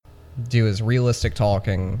do as realistic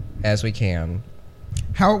talking as we can.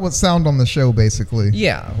 How it would sound on the show, basically.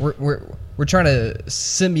 Yeah, we're trying to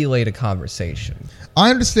simulate a conversation. I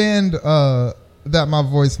understand that my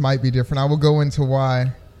voice might be different. I will go into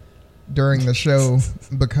why during the show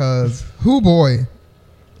because, boy.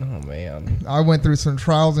 Oh, man. I went through some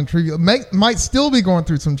trials and tribulations. Might still be going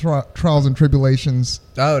through some trials and tribulations.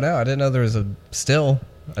 Oh, no, I didn't know there was I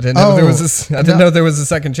didn't know there was a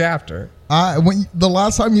second chapter. When the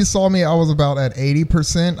last time you saw me, I was about at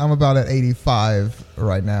 80%. I'm about at 85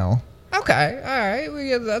 right now. Okay, all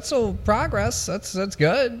right. That's still progress. That's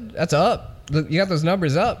good. That's up. You got those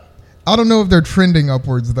numbers up. I don't know if they're trending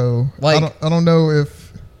upwards though. Like, I don't know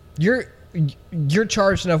if you're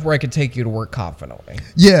charged enough where I could take you to work confidently.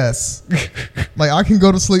 Yes. Like I can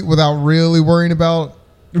go to sleep without really worrying about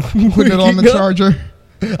putting it on the charger.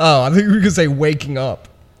 Oh, I think we could say waking up.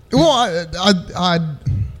 Well, I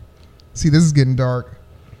see. This is getting dark.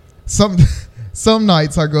 Some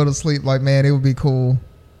nights I go to sleep like, man, it would be cool.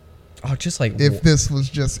 Oh, just like if this was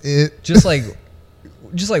just it. Just like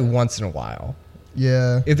once in a while.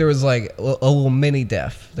 Yeah. If there was like a little mini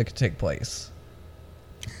death that could take place.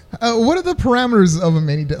 What are the parameters of a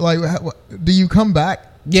mini death? Like, do you come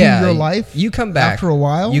back to your life? You come back after a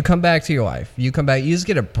while. You come back to your life. You come back. You just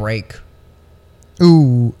get a break.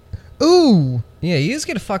 Ooh. Yeah, you just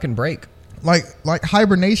get a fucking break. Like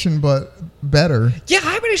hibernation, but better. Yeah,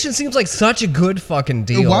 hibernation seems like such a good fucking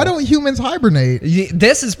deal. Why don't humans hibernate?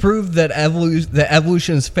 This is proof that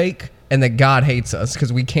evolution is fake and that God hates us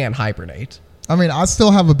because we can't hibernate. I mean, I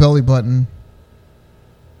still have a belly button.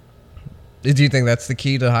 Do you think that's the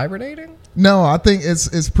key to hibernating? No, I think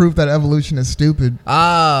it's proof that evolution is stupid.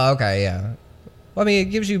 Ah, okay, yeah. Well, I mean, it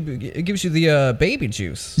gives you the baby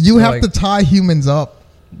juice. You have to tie humans up,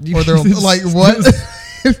 or they're like, what?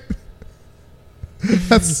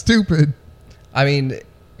 That's stupid. I mean,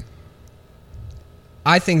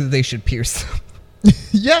 I think that they should pierce them.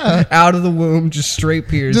 Yeah, out of the womb, just straight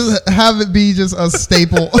pierce. Just have it be just a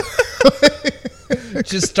staple.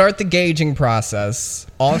 Just start the gauging process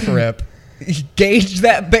off rip. Gauge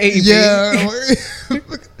that baby. Yeah.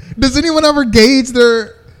 Does anyone ever gauge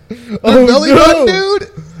their belly button, dude?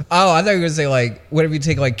 Oh, I thought you were going to say, like, what if you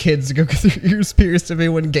take, like, kids to go get their ears pierced if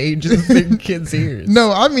anyone gauges big kids' ears?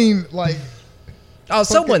 No, I mean, like... Oh,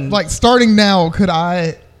 someone... Like, starting now, could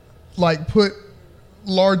I, like, put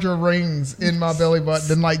larger rings in my belly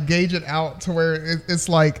button and, like, gauge it out to where it's,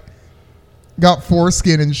 like, got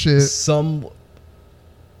foreskin and shit? Someone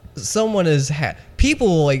has had...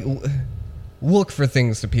 People, like... look for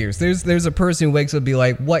things to pierce. There's a person who wakes up and be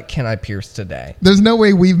like, what can I pierce today? There's no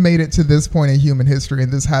way we've made it to this point in human history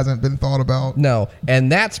and this hasn't been thought about. No,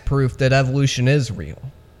 and that's proof that evolution is real.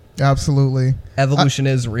 Absolutely. Evolution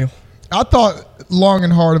is real. I thought long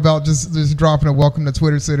and hard about just dropping a welcome to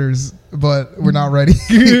Twitter Sitters, but we're not ready.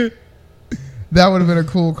 That would have been a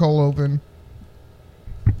cool cold open.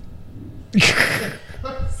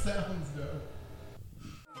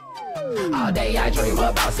 All day I dream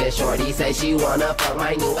about said shorty say she wanna fuck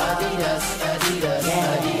my new Adidas.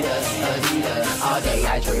 All day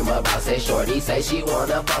I dream about said shorty say she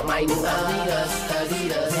wanna fuck my new Adidas.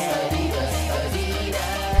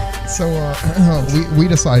 So we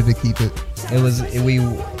decided to keep it. We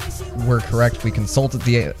were correct. We consulted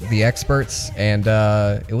the experts, and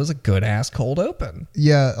it was a good ass cold open.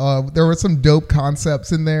 Yeah, there were some dope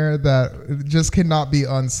concepts in there that just cannot be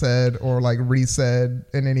unsaid or like resaid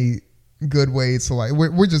in any good way. So like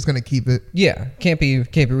we're just gonna keep it. Yeah, can't be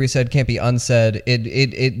resaid, can't be unsaid.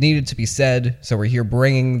 It needed to be said. So we're here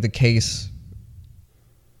bringing the case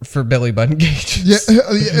for belly button gauges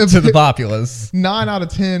to the populace. 9 out of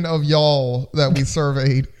 10 of y'all that we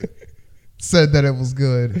surveyed said that it was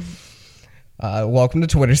good. Welcome to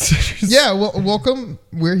Twitter Sitters. Yeah, well, welcome.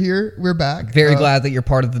 We're here. We're back. Very glad that you're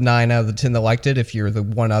part of the 9 out of the 10 that liked it. If you're the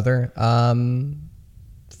one other,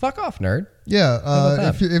 fuck off, nerd.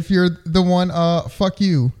 Yeah, if you're the one, fuck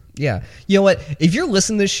you. Yeah. You know what? If you're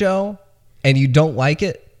listening to this show and you don't like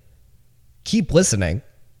it, keep listening.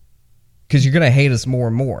 Because you're going to hate us more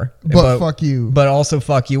and more. But fuck you. But also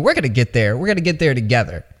fuck you. We're going to get there. We're going to get there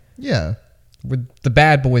together. Yeah. We're the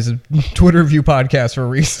bad boys of Twitter Review Podcast for a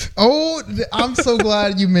reason. Oh, I'm so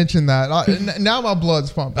glad you mentioned that. Now my blood's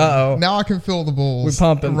pumping. Uh-oh. Now I can feel the bulls We're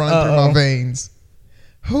pumping. running through my veins.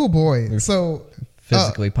 Oh, boy. So...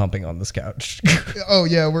 physically pumping on this couch. Oh,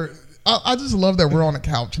 yeah. I just love that we're on a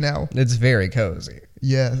couch now. It's very cozy.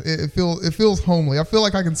 Yeah. It feels homely. I feel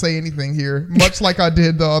like I can say anything here, much like I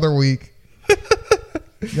did the other week.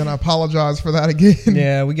 Gonna apologize for that again.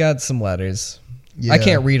 Yeah, we got some letters. Yeah. I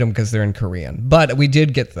can't read them because they're in Korean, but we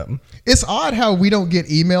did get them. It's odd how we don't get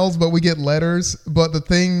emails, but we get letters. But the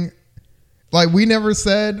thing Like, we never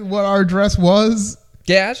said what our address was.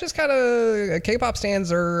 Yeah, it's just kind of K-pop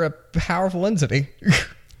stans are a powerful entity.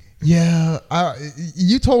 Yeah,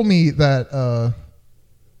 you told me that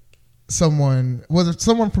someone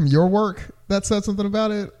from your work that said something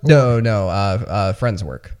about it. No, friends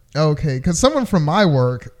work. Okay, because someone from my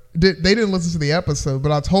work they didn't listen to the episode,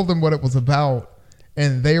 but I told them what it was about,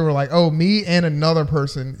 and they were like, "Oh, me and another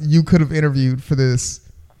person you could have interviewed for this.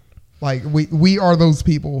 Like, we are those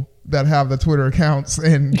people that have the Twitter accounts,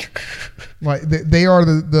 and like they are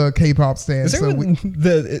the K-pop stans." Is there one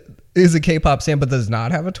that is a K-pop stan but does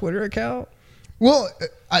not have a Twitter account? Well,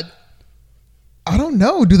 I don't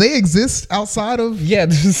know. Do they exist outside of? Yeah,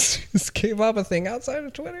 is K-pop a thing outside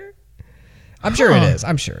of Twitter? I'm sure it is.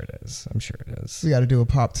 I'm sure it is. We got to do a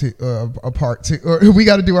part two, or we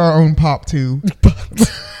got to do our own pop two,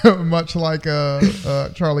 much like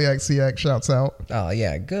Charlie XCX shouts out. Oh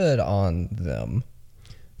yeah, good on them.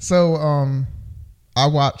 So I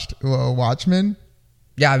watched Watchmen.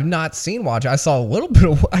 Yeah, I've not seen Watchmen. I saw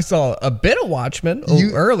a bit of Watchmen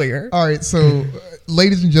earlier. All right, so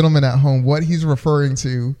ladies and gentlemen at home, what he's referring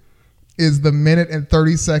to is the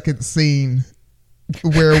 1:30 scene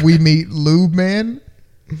where we meet Lube Man.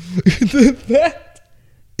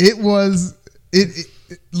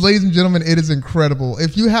 Ladies and gentlemen, it is incredible.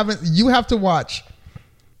 If you haven't, you have to watch.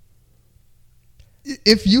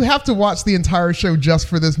 If you have to watch the entire show just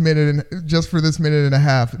for this minute and a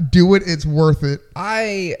half, do it. It's worth it.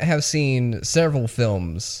 I have seen several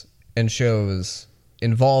films and shows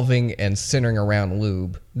involving and centering around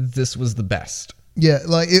lube. This was the best. Yeah,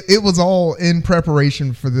 like it was all in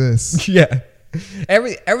preparation for this. Yeah.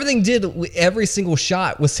 Every single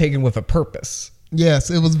shot was taken with a purpose. Yes,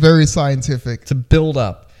 it was very scientific. To build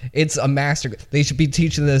up. It's a master. They should be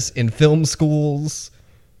teaching this in film schools,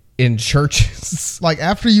 in churches. Like,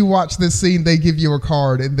 after you watch this scene, they give you a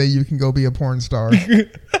card and then you can go be a porn star.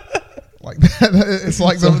 Like that. It's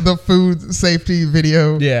like the food safety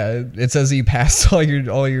video. Yeah, it says you passed all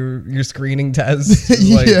your screening tests.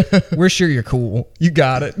 Like, yeah. We're sure you're cool. You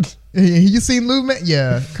got it. You seen Lube Man?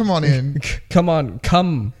 Yeah, come on in. come on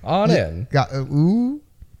in. Ooh.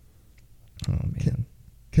 Oh man.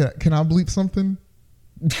 Can I bleep something?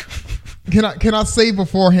 Can I say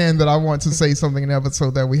beforehand that I want to say something in the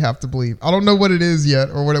episode that we have to bleep? I don't know what it is yet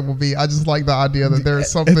or what it will be. I just like the idea that there is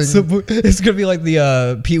something. It's gonna be like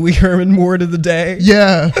the Pee Wee Herman word of the day.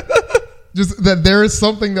 Yeah, just that there is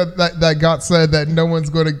something that got said that no one's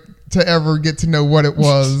going to ever get to know what it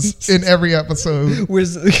was in every episode.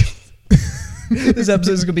 This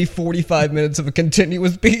episode is gonna be 45 minutes of a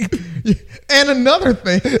continuous beep. And another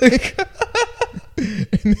thing,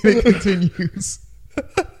 and then it continues.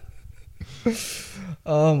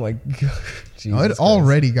 Oh my god! It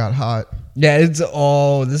already got hot. Yeah,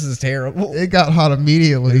 this is terrible. It got hot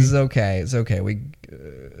immediately. This is okay. It's okay. We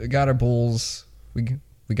got our bulls. We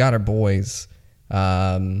got our boys.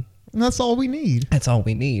 And that's all we need. That's all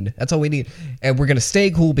we need. And we're gonna stay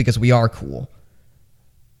cool because we are cool.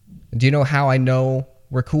 Do you know how I know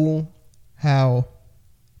we're cool? How?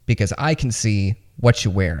 Because I can see what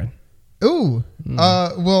you're wearing. Ooh.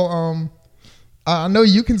 I know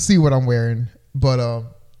you can see what I'm wearing, but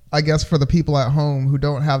I guess for the people at home who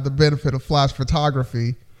don't have the benefit of flash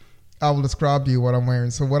photography, I will describe to you what I'm wearing.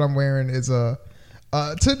 So what I'm wearing is to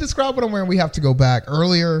describe what I'm wearing, we have to go back.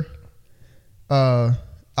 Earlier, I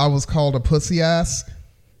was called a pussy ass.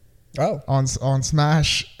 Oh. On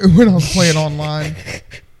Smash when I was playing online.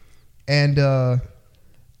 And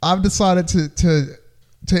I've decided to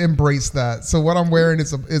embrace that. So what I'm wearing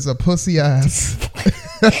is a pussy ass.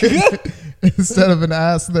 Instead of an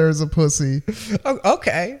ass, there's a pussy. Oh,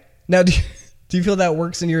 okay. Now, do you feel that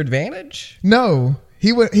works in your advantage? No,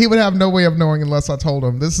 he would have no way of knowing unless I told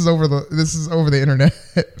him. This is over the internet.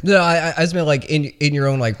 No, I just meant like in your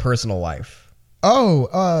own like personal life.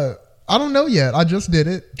 Oh, I don't know yet. I just did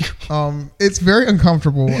it. It's very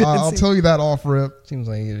uncomfortable. I'll tell you that off rip. Seems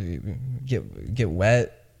like you get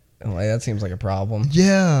wet. Like that seems like a problem.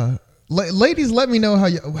 Yeah, ladies, let me know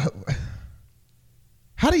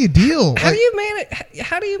how do you deal? How do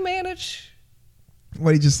you manage?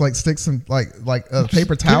 What, he just like sticks some like a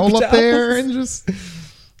paper towel up there and just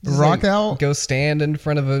rock out? Go stand in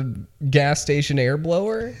front of a gas station air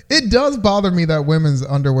blower? It does bother me that women's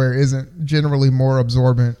underwear isn't generally more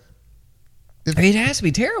absorbent. It has to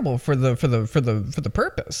be terrible for the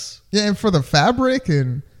purpose. Yeah, and for the fabric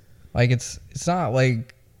and like it's not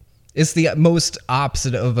like it's the most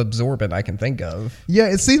opposite of absorbent I can think of. Yeah,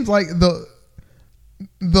 it seems like the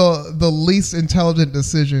least intelligent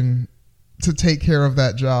decision to take care of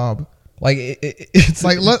that job. Like it's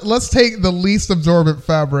like let's take the least absorbent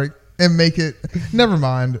fabric and make it. Never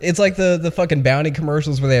mind. It's like the fucking Bounty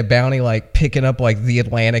commercials where they have Bounty like picking up like the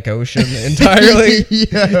Atlantic Ocean entirely.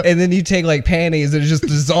 Yeah. And then you take like panties and it just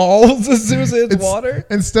dissolves as soon as it hits water.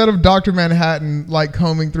 Instead of Dr. Manhattan like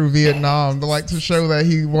combing through Vietnam to show that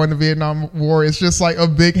he won the Vietnam War, it's just like a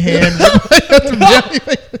big hand with like a Bounty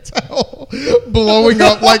paper towel blowing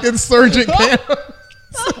up like insurgent cannons.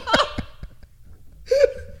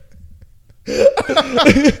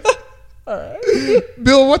 All right.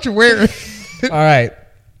 Bill, what you wearing? All right.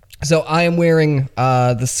 So I am wearing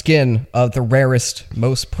the skin of the rarest,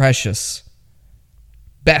 most precious,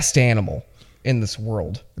 best animal in this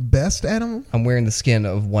world. Best animal? I'm wearing the skin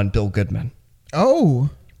of one Bill Goodman. Oh.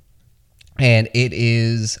 And it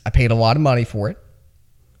is, I paid a lot of money for it.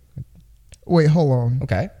 Wait, hold on.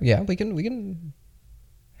 Okay. Yeah, we can.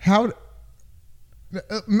 How?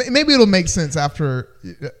 Maybe it'll make sense after.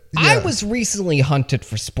 Yeah. I was recently hunted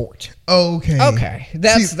for sport. Okay. Okay.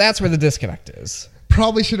 That's where the disconnect is.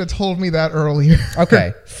 Probably should have told me that earlier.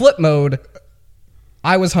 Okay. Flip mode.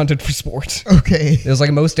 I was hunted for sport. Okay. It was like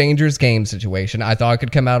a most dangerous game situation. I thought I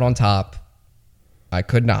could come out on top. I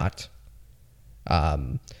could not.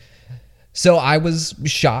 So I was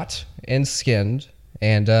shot and skinned.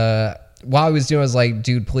 And while I was doing it, I was like,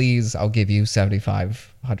 dude, please, I'll give you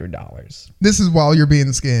 $7,500. This is while you're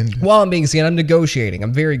being skinned. While I'm being skinned, I'm negotiating.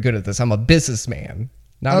 I'm very good at this. I'm a businessman.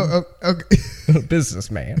 Not Okay. a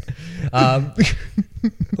businessman. Let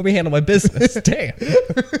me handle my business. Damn.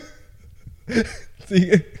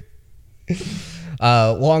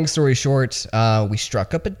 Long story short, we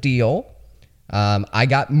struck up a deal. I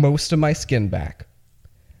got most of my skin back.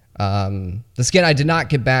 The skin I did not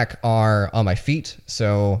get back are on my feet,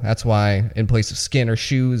 so that's why in place of skin or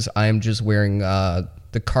shoes, I am just wearing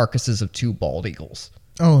the carcasses of 2 bald eagles.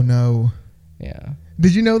 Oh no. Yeah.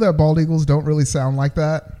 Did you know that bald eagles don't really sound like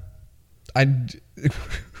that?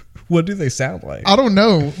 What do they sound like? I don't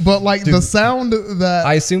know, but like the sound that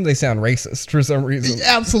I assume they sound racist for some reason.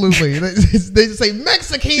 Absolutely, they just say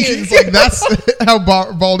Mexicans. Like that's how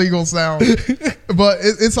bald eagles sound. But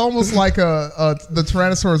it's almost like the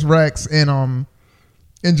Tyrannosaurus Rex in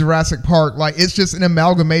Jurassic Park. Like it's just an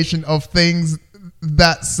amalgamation of things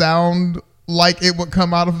that sound like it would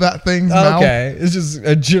come out of that thing's mouth. Okay, it's just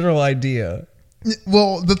a general idea.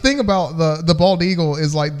 Well, the thing about the bald eagle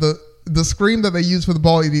is like the scream that they use for the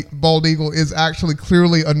bald eagle is actually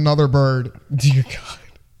clearly another bird. Dear God.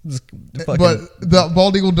 But the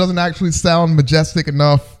bald eagle doesn't actually sound majestic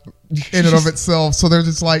enough in and of itself. So they're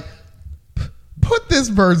just like, put this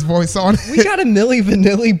bird's voice on it. We got a Milli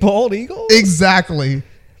Vanilli bald eagle? Exactly.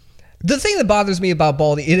 The thing that bothers me about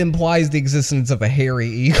bald, it implies the existence of a hairy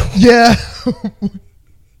eagle. Yeah.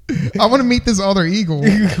 I want to meet this other eagle.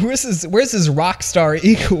 Where's this rock star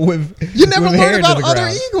eagle with You never with learned about other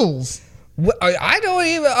ground? eagles. I don't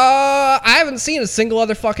even I haven't seen a single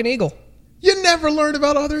other fucking eagle. You never learned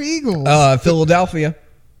about other eagles. Philadelphia.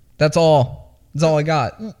 That's all I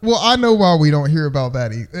got. Well, I know why we don't hear about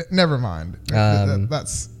that eagle. Never mind.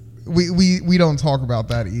 That's we don't talk about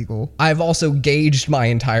that eagle. I've also gauged my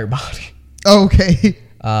entire body. Okay.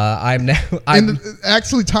 I'm now.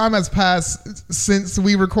 Actually, time has passed since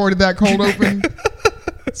we recorded that cold open,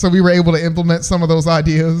 so we were able to implement some of those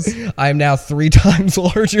ideas. I'm now 3 times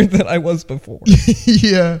larger than I was before.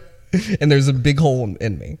 Yeah, and there's a big hole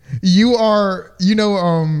in me. You are,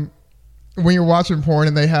 when you're watching porn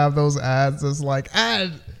and they have those ads that's like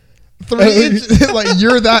add 3 inches, like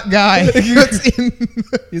you're that guy. You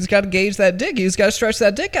just got to gauge that dick. You just got to stretch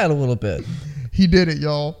that dick out a little bit. He did it,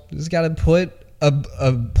 y'all. You just got to put a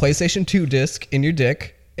PlayStation 2 disc in your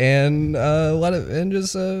dick and let it and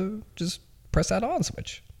just press that on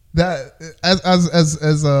switch. That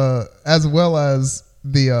as well as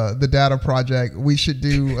the data project, we should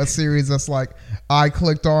do a series that's like I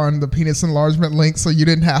clicked on the penis enlargement link so you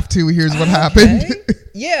didn't have to. Here's what happened.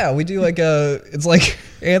 Yeah, we do like it's like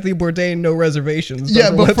Anthony Bourdain, no reservations. Yeah,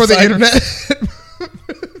 but for the internet.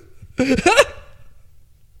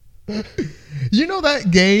 You know that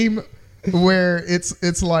game where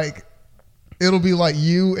it's like it'll be like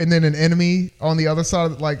you and then an enemy on the other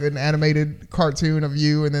side of like an animated cartoon of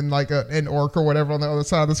you and then like an orc or whatever on the other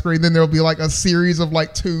side of the screen. Then there'll be like a series of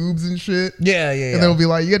like tubes and shit. Yeah. And they'll be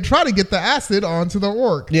like, you try to get the acid onto the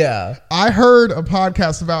orc. Yeah. I heard a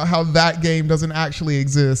podcast about how that game doesn't actually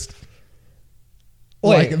exist.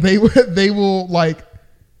 Wait. Like they will like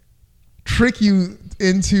trick you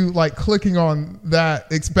into like clicking on that,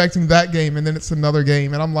 expecting that game, and then it's another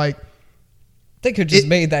game. And I'm like, they could just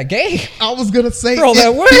made that game. I was gonna say for all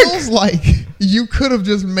that work. Feels like you could have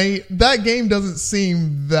just made that game. Doesn't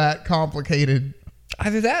seem that complicated.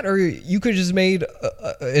 Either that, or you could just made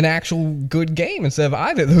an actual good game instead of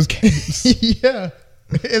either of those games. Yeah,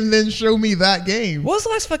 and then show me that game. What was the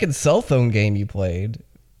last fucking cell phone game you played?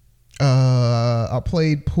 I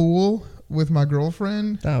played pool with my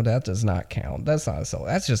girlfriend. No, that does not count. That's not a cell.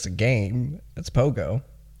 That's just a game. It's Pogo.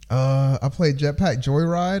 I played Jetpack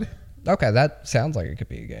Joyride. Okay, that sounds like it could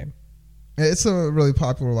be a game. It's a really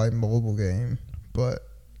popular like mobile game, but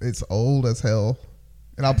it's old as hell.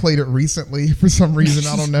 And I played it recently for some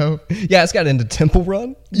reason. I don't know. Yeah, it's got into Temple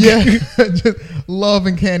Run. Yeah, just love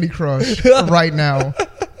and Candy Crush right now.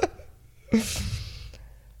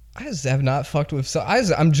 I just have not fucked with.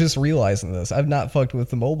 I'm just realizing this. I've not fucked with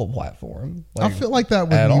the mobile platform. I feel like that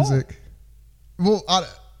with music. Well,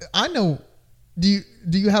 I know. Do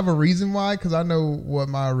you have a reason why? Because I know what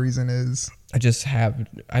my reason is. I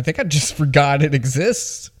think I just forgot it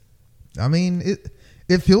exists. I mean,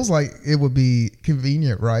 it feels like it would be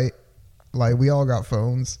convenient, right? Like we all got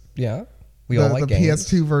phones. Yeah, we all like the games.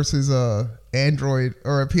 PS2 versus Android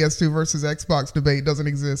or a PS2 versus Xbox debate doesn't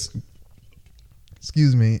exist.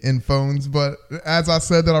 Excuse me, in phones, but as I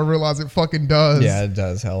said, that I realize it fucking does. Yeah, it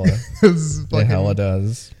does. Hella, it hella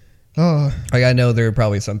does. Oh, Like I know there are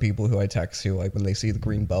probably some people who I text who, like, when they see the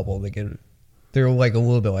green bubble, they're like a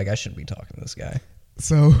little bit like, I shouldn't be talking to this guy.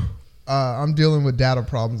 so I'm dealing with data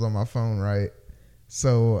problems on my phone, right?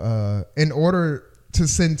 So in order to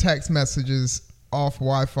send text messages off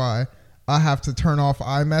Wi-Fi, I have to turn off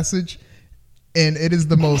iMessage, and it is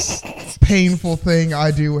the most painful thing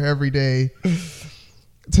I do every day.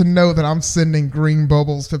 To know that I'm sending green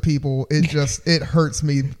bubbles to people, it hurts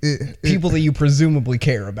me. People that you presumably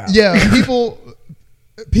care about. Yeah, people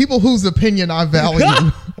whose opinion I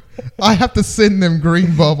value. I have to send them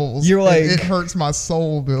green bubbles. You're like, it hurts my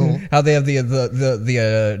soul, Bill. How they have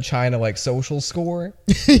the China like social score.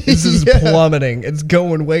 This is Yeah. plummeting. It's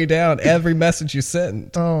going way down. Every message you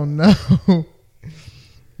send. Oh no.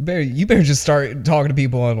 You better just start talking to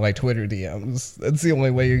people on like Twitter DMs. That's the only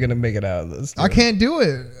way you're gonna make it out of this. I can't do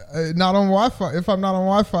it. Not on Wi-Fi. If I'm not on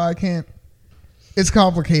Wi-Fi, I can't. It's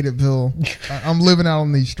complicated, Bill. I'm living out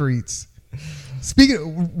on these streets. Speaking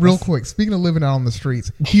of living out on the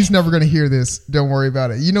streets, he's never going to hear this. Don't worry about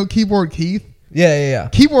it. You know Keyboard Keith? Yeah.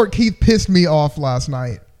 Keyboard Keith pissed me off last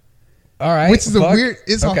night. All right. Which is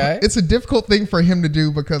Okay. it's a difficult thing for him to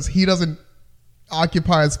do because he doesn't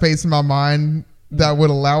occupy a space in my mind that would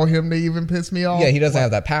allow him to even piss me off. Yeah, he doesn't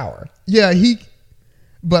have that power. Yeah,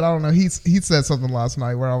 but I don't know. He said something last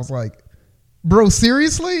night where I was like, bro,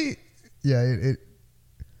 seriously? Yeah,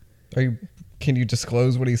 Can you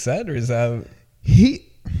disclose what he said, or is that he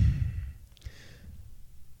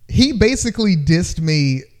basically dissed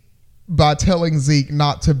me by telling Zeke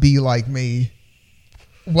not to be like me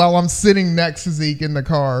while I'm sitting next to Zeke in the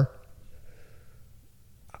car.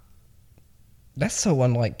 that's so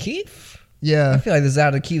unlike Keith? Yeah. I feel like this is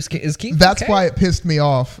out of Keith's. Is Keith? That's okay? why it pissed me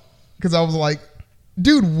off, because I was like,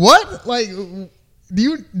 dude, what? Like,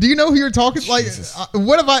 do you know who you're talking? Like,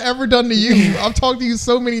 what have I ever done to you? I've talked to you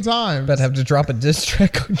so many times. But have to drop a diss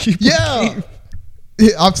track on Keyboard Yeah.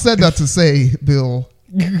 Keith. I've said that to say, Bill,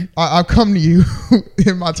 I've come to you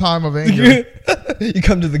in my time of anger. You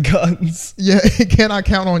come to the guns. Yeah, can I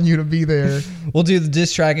count on you to be there? We'll do the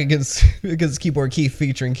diss track against Keyboard Keith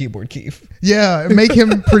featuring Keyboard Keith. Yeah, make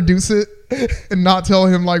him produce it and not tell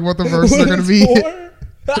him like what the verses are going to be.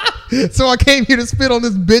 So I came here to spit on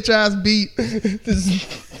this bitch ass beat.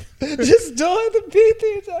 Just doing the beat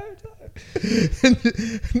the entire time.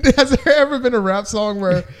 Has there ever been a rap song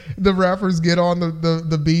where the rappers get on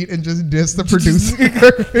the beat and just diss the producer?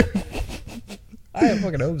 I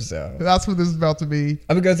fucking hope so. That's what this is about to be.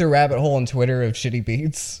 I'm gonna go through a rabbit hole on Twitter of shitty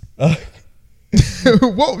beats. Whoa,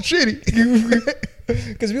 shitty.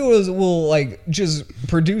 Because people will like just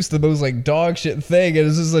produce the most like dog shit thing, and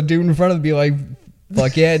it's just a dude in front of them be like,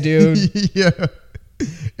 "Fuck yeah, dude!" Yeah,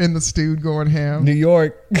 in the stewed going ham. New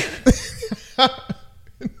York.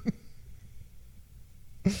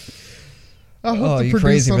 You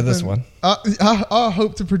crazy for this one. I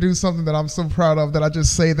hope to produce something that I'm so proud of that I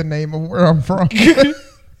just say the name of where I'm from.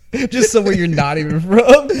 Just somewhere you're not even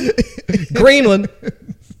from. Greenland.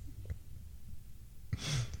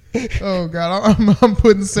 Oh God, I'm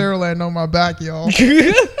putting Saraland on my back, y'all.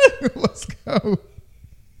 Let's go.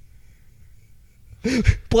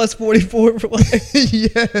 Plus 44 for life.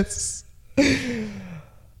 Yes.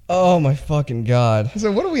 Oh my fucking God.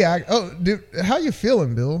 So what do we act? Oh, dude, how you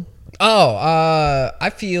feeling, Bill?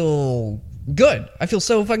 I feel good. I feel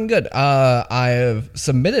so fucking good. I have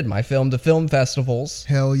submitted my film to film festivals.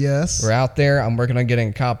 Hell yes. We're out there. I'm working on getting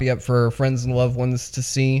a copy up for friends and loved ones to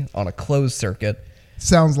see on a closed circuit.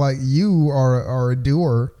 Sounds like you are a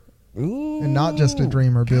doer. Ooh. and not just a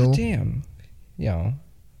dreamer, Bill. God damn. You know.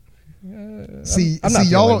 See, I'm not the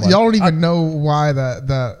y'all only one. don't even know why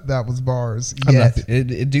that was bars I'm yet. not,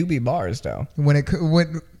 it do be bars though. When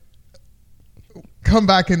come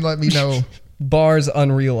back and let me know. Bars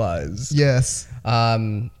unrealized. Yes,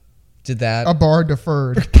 Did that a bar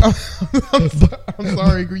deferred. I'm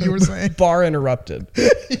sorry, you were saying. bar interrupted?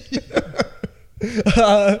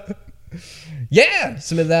 Yeah,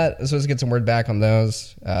 submit that. So let's get some word back on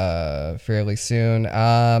those fairly soon.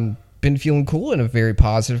 Been feeling cool in a very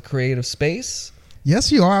positive creative space.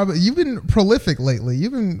 Yes, you are. But you've been prolific lately.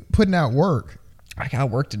 You've been putting out work. I got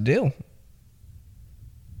work to do.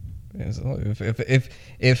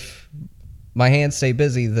 If my hands stay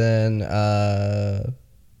busy, then I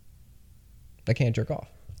can't jerk off.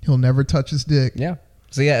 He'll never touch his dick. Yeah.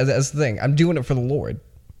 So yeah, that's the thing. I'm doing it for the Lord.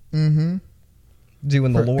 Mm-hmm.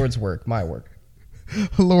 Doing the Lord's work, my work.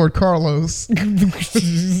 Lord Carlos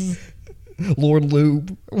Lord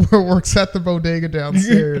Lube. works at the bodega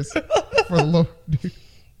downstairs for the Lord.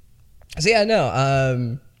 So yeah,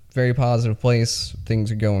 no, very positive place.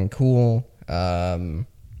 Things are going cool. Who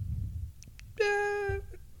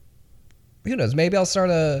knows? Maybe I'll start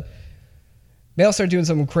doing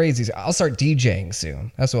something crazy. I'll start DJing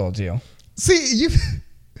soon. That's what I'll do. See, you.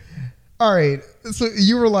 All right. So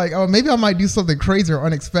you were like, oh, maybe I might do something crazy or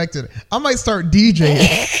unexpected. I might start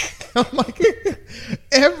DJing. I'm like,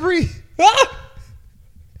 everybody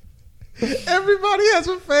has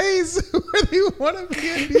a phase where they want to be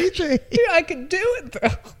a DJ. Dude, I can do it though.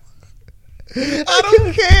 I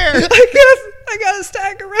don't care. I got a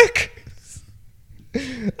stack of records.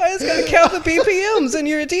 I just gotta count the BPMs and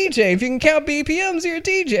you're a DJ. If you can count BPMs, you're a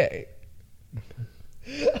DJ.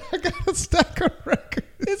 I got a stack of records.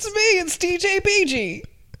 It's me. It's DJ BG.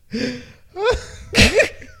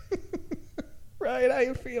 Right? How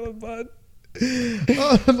you feeling, bud?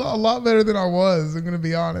 A lot better than I was. I'm gonna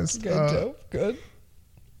be honest. Good, dope. Good.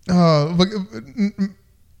 But,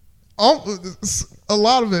 a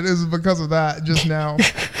lot of it is because of that just now.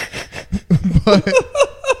 But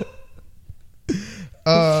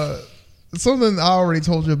something I already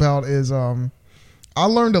told you about is I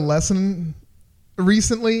learned a lesson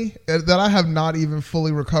recently that I have not even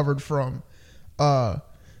fully recovered from.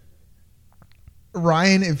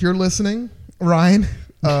 Ryan, if you're listening, Ryan,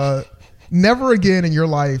 never again in your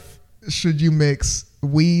life should you mix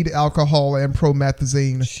weed, alcohol, and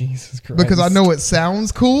promethazine. Jesus Christ! Because I know it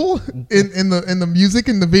sounds cool in the music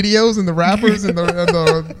and the videos and the rappers and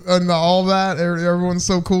the all that. Everyone's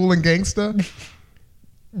so cool and gangsta.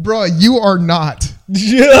 Bruh, you are not.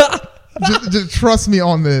 Yeah. Just trust me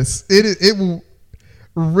on this. It will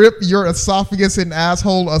rip your esophagus and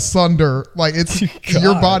asshole asunder. Like it's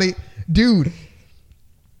your body, dude.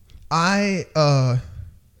 I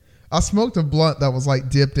smoked a blunt that was like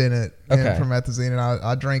dipped in it and promethazine, and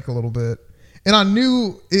I drank a little bit, and I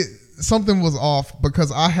knew something was off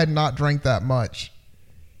because I had not drank that much,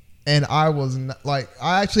 and I was I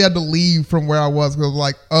actually had to leave from where I was because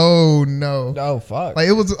like, oh no, oh fuck, like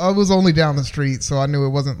I was only down the street, so I knew it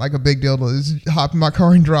wasn't like a big deal to just hop in my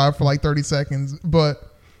car and drive for like 30 seconds, but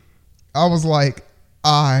I was like,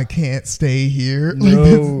 I can't stay here. No.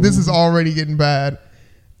 Like this is already getting bad.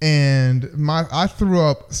 And I threw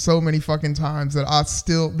up so many fucking times that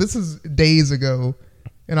this is days ago,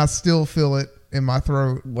 and I still feel it in my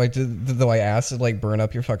throat. Like did the white acid like burn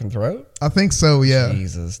up your fucking throat? I think so, yeah.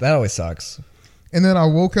 Jesus, that always sucks. And then I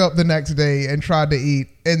woke up the next day and tried to eat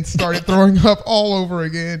and started throwing up all over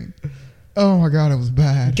again. Oh my God, it was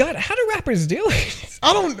bad. God, how do rappers do it?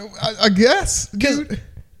 I don't know. I guess, dude.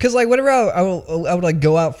 Because like whenever I would like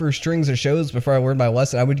go out for strings or shows before I learned my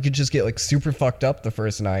lesson, I would just get like super fucked up the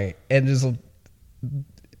first night and just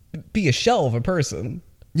be a shell of a person.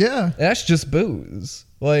 Yeah, and that's just booze.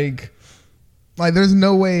 Like there's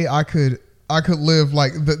no way I could live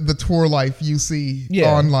like the tour life you see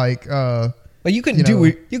on like you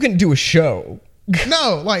couldn't do a show.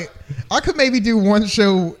 No, like I could maybe do one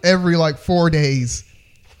show every like 4 days.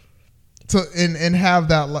 And have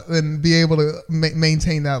that and be able to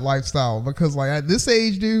maintain that lifestyle, because like at this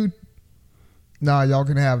age, dude, nah, y'all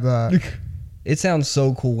can have that. It sounds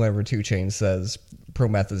so cool whenever 2 Chainz says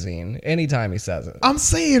promethazine anytime he says it. I'm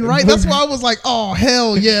saying, right? That's why I was like, oh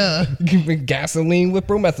hell yeah. Gasoline with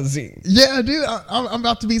promethazine. Yeah, dude, I'm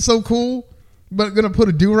about to be so cool, but gonna put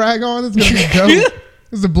a do-rag on. It's gonna be dope.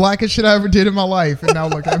 It's the blackest shit I ever did in my life, and now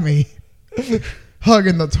look at me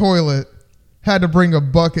hugging the toilet. Had to bring a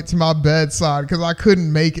bucket to my bedside because I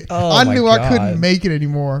couldn't make it. Oh, I knew I couldn't make it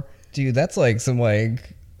anymore. Dude, that's like some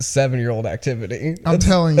like 7-year-old activity. I'm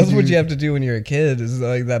telling you, that's what you have to do when you're a kid. Is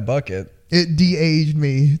like that bucket. It de-aged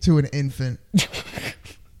me to an infant.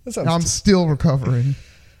 That And I'm sounds still recovering.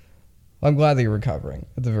 I'm glad that you're recovering,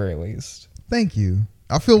 at the very least. Thank you.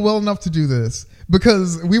 I feel well enough to do this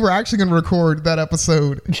because we were actually going to record that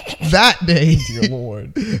episode that day. Dear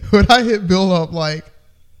Lord. But I hit Bill up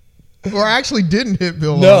or I actually didn't hit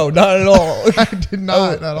Bill No, up. not at all. I did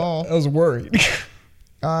not at all. I was worried.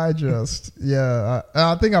 I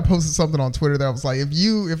think I posted something on Twitter that was like,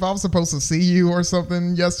 if I was supposed to see you or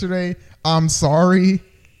something yesterday, I'm sorry.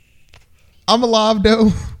 I'm alive though.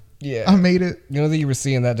 Yeah. I made it. The only thing you were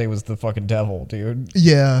seeing that day was the fucking devil, dude.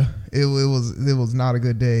 Yeah, it was not a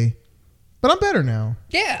good day, but I'm better now.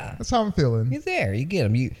 Yeah. That's how I'm feeling. You're there. You get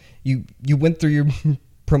him. You went through your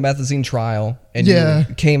promethazine trial and Yeah.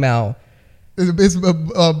 you came out. It's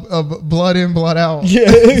a blood in, blood out. Yeah.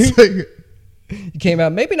 It's like, You came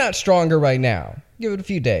out maybe not stronger right now. Give it a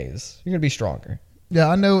few days. You're gonna be stronger. yeah,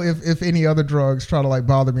 I know if any other drugs try to like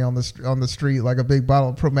bother me on the street, like a big bottle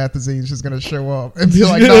of promethazine is just gonna show up and be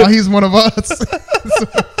like, "Nah, he's one of us."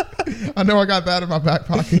 So, I know I got that in my back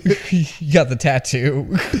pocket. You got the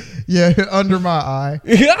tattoo. Yeah, under my eye.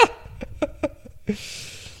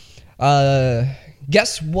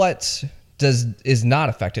 Guess what is not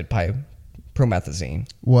affected by promethazine?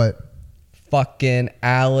 What? Fucking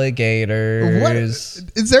alligators. What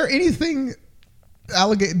is there anything?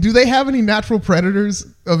 Do they have any natural predators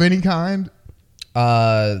of any kind?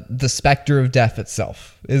 The specter of death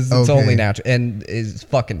itself is its Okay. only natural and is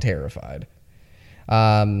fucking terrified.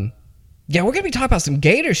 Yeah, we're gonna be talking about some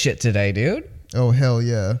gator shit today, dude. Oh hell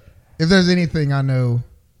yeah! If there's anything I know,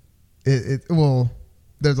 well,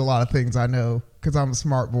 there's a lot of things I know because I'm a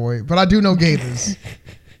smart boy, but I do know gators.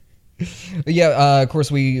 Yeah, of course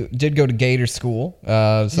we did go to gator school.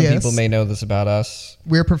 Some Yes. people may know this about us.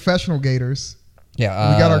 We're professional gators.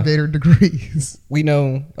 Yeah, We got our gator degrees. we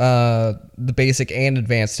know the basic and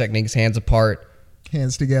advanced techniques: hands apart,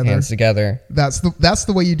 Hands together. hands together. That's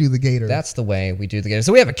the way you do the gator. That's the way we do the gator.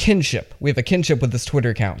 So we have a kinship. We have a kinship with this Twitter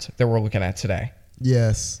account that we're looking at today.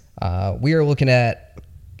 Yes. We are looking at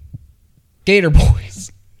Gator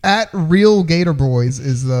Boys. At Real Gator Boys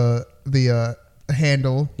is the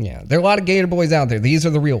handle. Yeah, there are a lot of Gator Boys out there. These are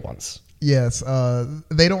the real ones. Yes.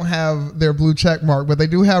 They don't have their blue check mark, but they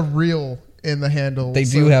do have real in the handle. They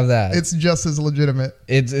do have that. It's just as legitimate.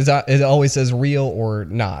 It always says real or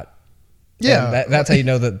not. Yeah. And that's how you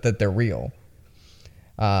know that they're real.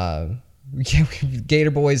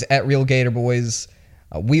 Gator Boys at Real Gator Boys.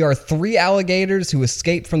 We are 3 alligators who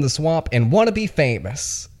escaped from the swamp and want to be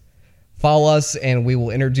famous. Follow us and we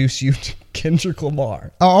will introduce you to Kendrick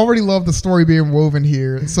Lamar. I already love the story being woven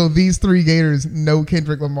here. So these 3 gators know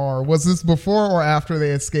Kendrick Lamar. Was this before or after they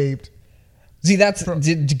escaped? See,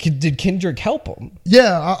 did Kendrick help him?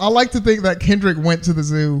 Yeah, I like to think that Kendrick went to the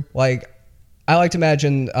zoo. Like, I like to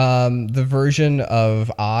imagine the version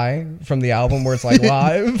of I from the album where it's like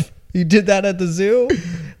live. He did that at the zoo.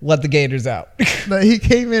 Let the gators out. That he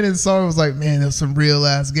came in and saw it, was like, man, there's some real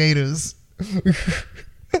ass gators.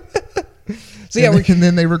 So yeah, and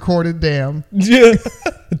then they recorded "Damn."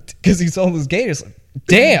 because he saw those gators. Like,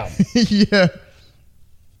 damn, Yeah,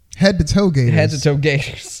 head to toe gators. head to toe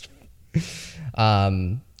gators.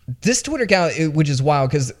 This Twitter account, which is wild,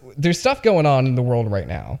 because there's stuff going on in the world right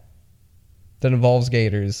now that involves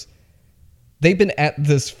gators. They've been at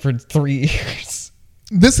this for 3 years.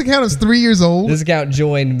 This account is 3 years old. This account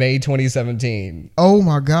joined May 2017. Oh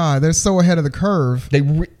my god, they're so ahead of the curve.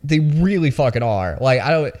 They really fucking are. Like,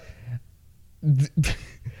 I don't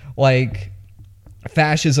like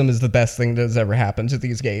fascism is the best thing that's ever happened to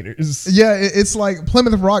these gators. Yeah, it's like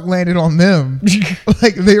Plymouth Rock landed on them.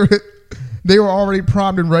 Like they were already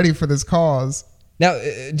primed and ready for this cause. Now,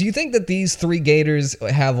 do you think that these 3 gators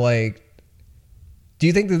have like? Do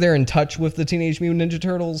you think that they're in touch with the Teenage Mutant Ninja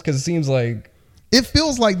Turtles? Because it seems like It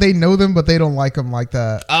feels like they know them, but they don't like them like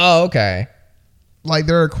that. oh, okay. Like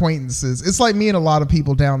they're acquaintances. It's like me and a lot of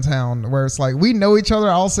people downtown, where it's like we know each other.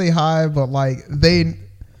 I'll say hi, but like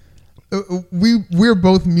we're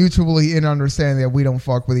both mutually in understanding that we don't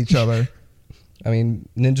fuck with each other. I mean,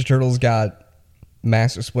 Ninja Turtles got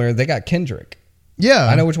Master Splinter. They got Kendrick. Yeah,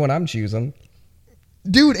 I know which one I'm choosing.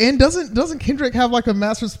 dude. And doesn't Kendrick have like a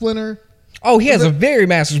Master Splinter? Oh, he has a very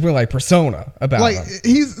Master Splinter like persona about Like him.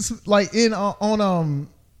 he's like in on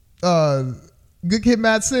Good Kid,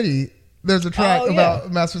 Mad City. There's a track Oh, yeah.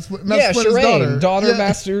 about Master Splinter's Shireen, daughter.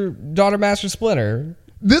 Yeah. Master Splinter.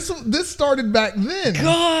 This started back then.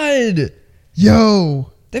 God,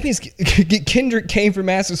 Yo, that means Kendrick came for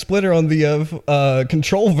Master Splinter on the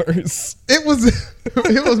Controlverse. it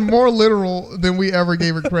was more literal than we ever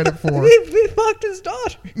gave it credit for. He fucked his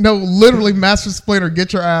daughter. No, literally, Master Splinter,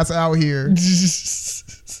 get your ass out here.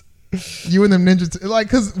 You and them ninjas, like,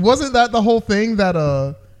 cause wasn't that the whole thing that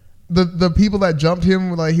The people that jumped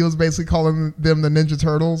him, like he was basically calling them the Ninja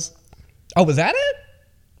Turtles. Oh, was that it?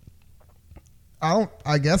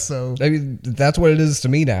 I guess so. I mean, that's what it is to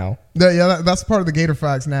me now. That's part of the Gator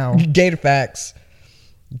Facts now. Gator facts.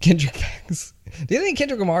 Kendrick facts. Do you think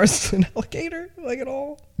Kendrick Lamar is an alligator, like, at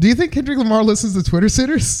all? Do you think Kendrick Lamar listens to Twitter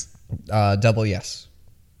sitters? Double yes.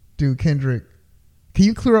 Dude, Kendrick, can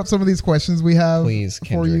you clear up some of these questions we have? Please, for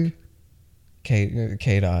Kendrick. you?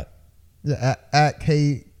 K dot. Yeah, at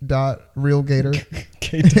K dot real Gator.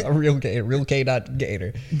 K dot real Gator. Real K dot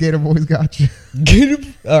Gator. Gator boys got you.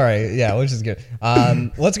 All right, yeah, which is good.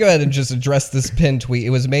 Let's go ahead and just address this pin tweet.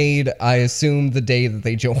 It was made, I assume, the day that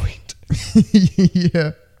they joined.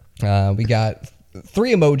 Yeah. We got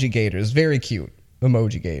 3 emoji gators, very cute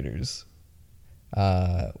emoji gators.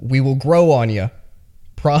 We will grow on you,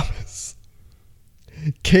 promise.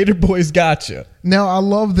 Gator boys gotcha. Now I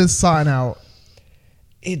love this sign out.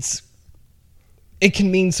 It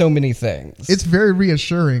can mean so many things. It's very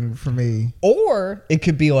reassuring for me. Or it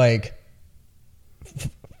could be like,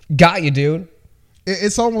 got you, dude.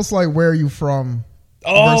 It's almost like where are you from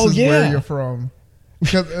Oh, yeah. where you're from.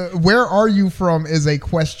 Because where are you from is a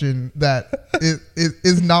question that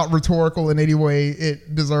is not rhetorical in any way.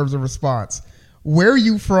 It deserves a response. Where are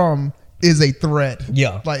you from is a threat.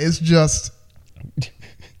 Yeah. Like it's just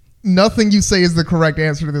nothing you say is the correct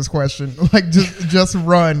answer to this question. Like just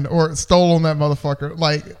run or stole on that motherfucker.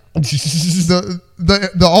 Like the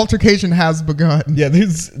altercation has begun. Yeah,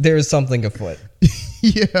 there is something afoot.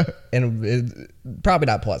 Yeah. And probably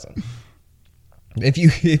not pleasant.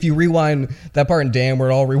 If you rewind that part in Damn where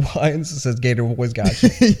it all rewinds, it says Gator Boys got you.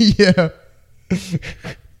 Yeah.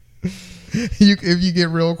 If you get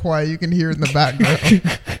real quiet, you can hear it in the background.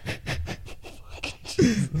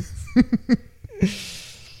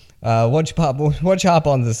 Why don't you hop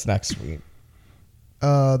on this next tweet?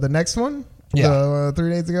 The next one? Yeah. 3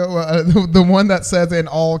 days ago? The one that says in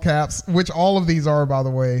all caps, which all of these are, by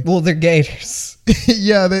the way. Well, they're Gators.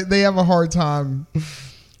 Yeah, they have a hard time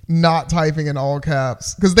not typing in all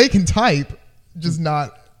caps because they can type, just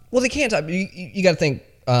not. Well, they can't type. You got to think.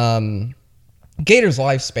 Gators'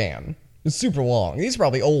 lifespan is super long. These are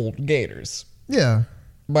probably old Gators. Yeah,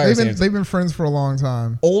 they've been friends for a long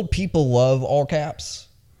time. Old people love all caps.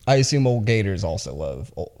 I assume old Gators also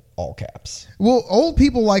love all caps. Well, old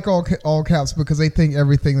people like all caps because they think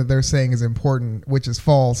everything that they're saying is important, which is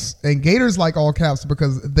false. And Gators like all caps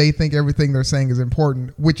because they think everything they're saying is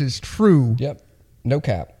important, which is true. Yep. No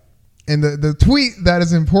cap. And the tweet that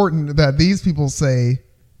is important that these people say,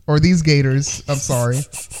 or these Gators, I'm sorry.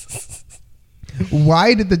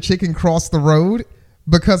 Why did the chicken cross the road?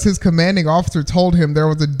 Because his commanding officer told him there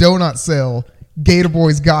was a donut sale. Gator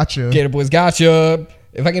boys gotcha. Gator Boys gotcha.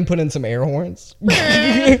 If I can put in some air horns.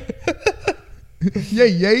 Yay,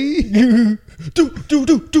 yay. do.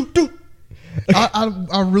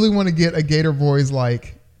 I really want to get a Gator Boys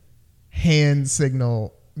like hand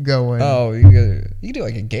signal going. Oh, you can do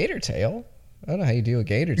like a gator tail. I don't know how you do a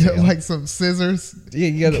gator tail. Like some scissors. Yeah,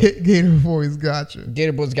 you gotta, Gator Boys gotcha.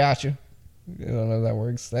 Gator Boys gotcha. I don't know if that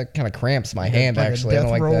works. That kind of cramps my hand, Like a actually. I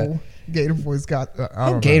don't death like roll. that. Gator Boys got. I Hope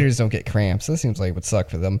don't gators don't get cramps. That seems like it would suck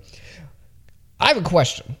for them. I have a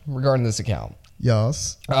question regarding this account. know.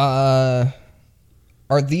 Yes.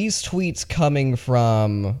 Are these tweets coming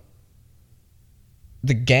from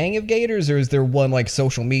the gang of gators, or is there one like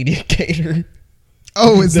social media gator?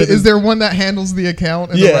 Oh, is there one that handles the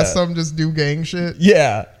account and the Yeah. rest of them just do gang shit?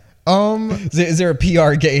 Yeah. Is there a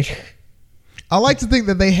PR gator? I like to think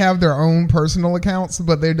that they have their own personal accounts,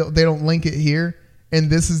 but they don't link it here. And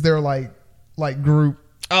this is their like group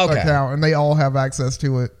account, and they all have access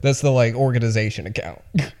to it. That's the like organization account.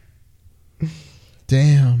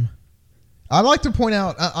 Damn. I'd like to point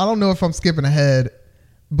out. I don't know if I'm skipping ahead,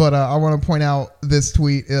 but I want to point out this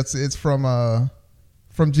tweet. It's from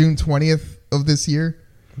June 20th of this year.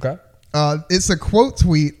 Okay. It's a quote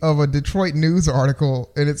tweet of a Detroit News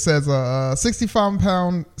article, and it says a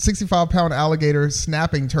 65-pound alligator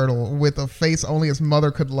snapping turtle with a face only its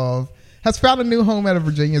mother could love has found a new home at a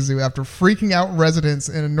Virginia zoo after freaking out residents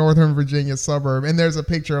in a northern Virginia suburb. And there's a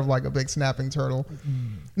picture of like a big snapping turtle.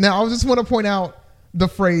 Now, I just want to point out the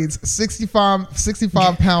phrase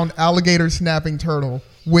 65-pound alligator snapping turtle,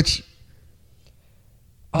 which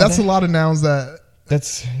that's a lot of nouns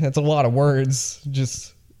That's a lot of words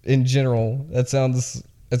just in general. It sounds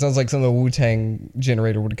like something a Wu-Tang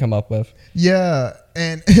generator would come up with. Yeah,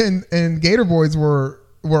 and Gator Boys were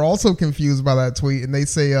also confused by that tweet, and they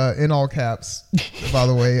say in all caps, by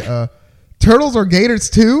the way, turtles are gators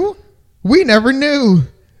too? We never knew.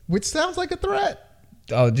 Which sounds like a threat.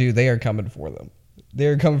 Oh, dude, they are coming for them.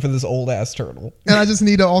 They're coming for this old ass turtle. And I just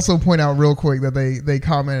need to also point out real quick that they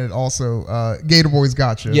commented also, Gator Boys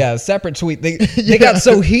got you. Yeah, separate tweet. They got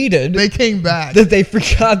so heated They came back. that they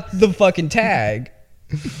forgot the fucking tag.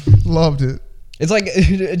 Loved it. It's like,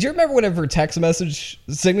 do you remember whenever text message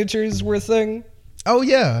signatures were a thing? Oh,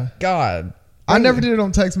 yeah. God. I never did it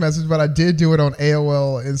on text message, but I did do it on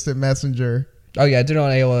AOL Instant Messenger. Oh, yeah, I did it on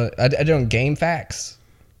AOL. I did it on GameFAQs.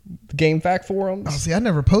 The GameFAQ forums. Oh, see, I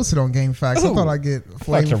never posted on GameFAQs. I thought I'd get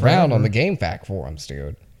flamed Fucked around on the GameFAQ forums,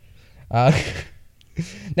 dude. Now,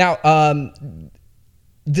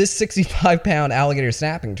 this 65-pound alligator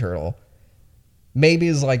snapping turtle maybe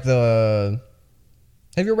is like the...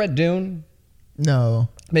 Have you ever read Dune? No.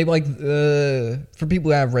 Maybe like for people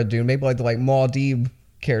who have read Dune, maybe like the like Muad'Dib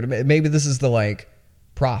character. Maybe this is the like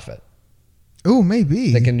prophet Ooh,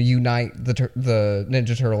 maybe. that can unite the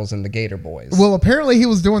Ninja Turtles and the Gator Boys. Well, apparently he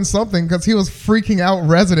was doing something because he was freaking out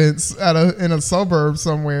residents in a suburb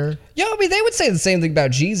somewhere. Yeah, I mean they would say the same thing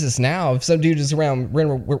about Jesus now. If some dude is around,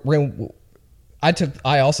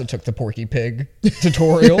 I also took the Porky Pig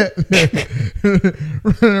tutorial.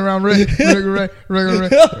 Running around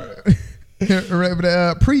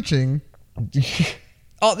preaching.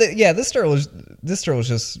 Oh yeah, this turtle is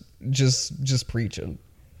just preaching.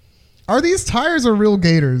 Are these tires or real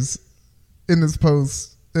gators in this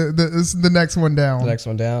post? This is the next one down. The next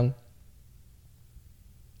one down.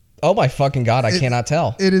 Oh my fucking god, I cannot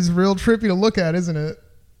tell. It is real trippy to look at, isn't it?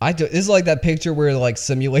 This is like that picture where it like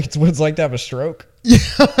simulates what it's like to have a stroke.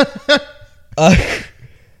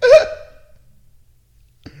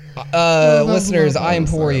 Listeners, I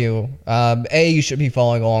implore you. A, you should be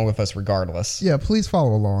following along with us regardless. Yeah, please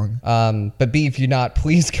follow along. But B, if you're not,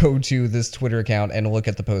 please go to this Twitter account and look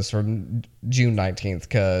at the post from June 19th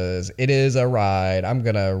because it is a ride. I'm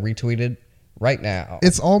gonna retweet it right now.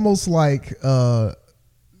 It's almost like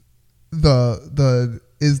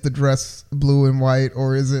is the dress blue and white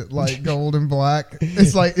or is it like gold and black?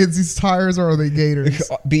 It's like, is these tires or are they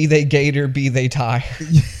gators? Be they gator, be they tire.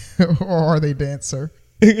 Or are they dancer?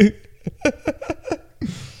 There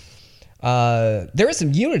is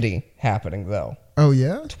some unity happening though. Oh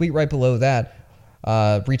yeah? Tweet right below that.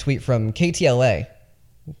 Retweet from KTLA.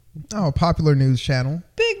 Oh, popular news channel.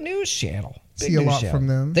 Big news channel. See a lot from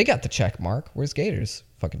them. They got the check mark. Where's Gators?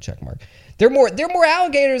 Fucking check mark. They're more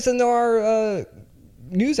alligators than there are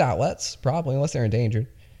news outlets, probably, unless they're endangered.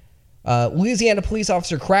 Louisiana police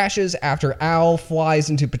officer crashes after owl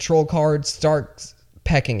flies into patrol car, starts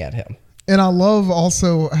pecking at him. And I love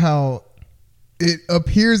also how it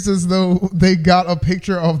appears as though they got a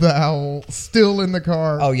picture of the owl still in the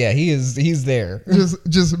car. Oh yeah, he's there.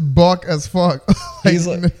 Just buck as fuck.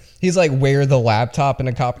 He's like where the laptop in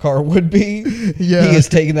a cop car would be. Yeah. He has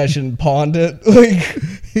taken that shit and pawned it. Like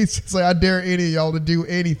he's just like, I dare any of y'all to do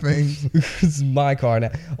anything. It's my car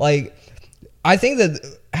now. Like, I think that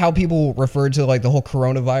how people refer to like the whole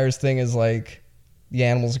coronavirus thing is like the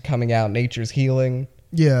animals are coming out, nature's healing.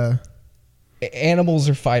 Yeah. Animals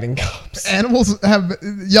are fighting cops. Animals have...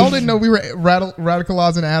 Y'all didn't know we were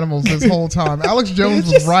radicalizing animals this whole time. Alex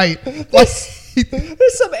Jones was right. Like,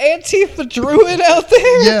 there's some Antifa druid out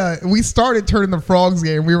there. Yeah, we started turning the frogs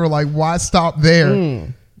game. We were like, why stop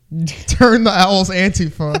there? Turn the owls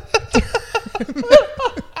Antifa.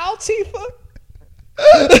 Altifa.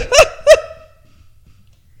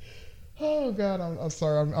 Oh, God. I'm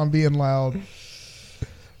sorry. I'm being loud.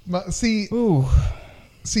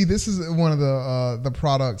 See, this is one of the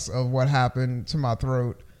products of what happened to my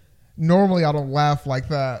throat. Normally, I don't laugh like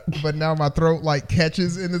that, but now my throat like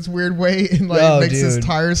catches in this weird way and like makes this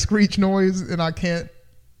tire screech noise, and I can't.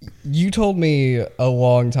 You told me a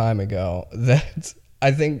long time ago that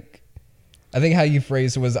I think how you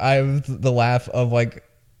phrased it was I have the laugh of like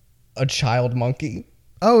a child monkey.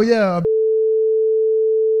 Oh yeah,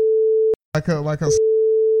 like a.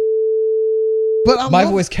 But my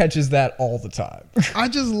voice catches that all the time. I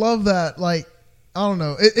just love that. Like, I don't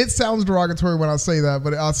know. It sounds derogatory when I say that,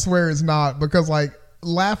 but I swear it's not, because like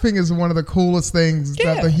laughing is one of the coolest things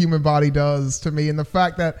that the human body does to me. And the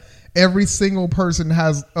fact that every single person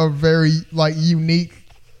has a very like unique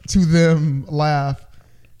to them laugh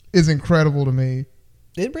is incredible to me.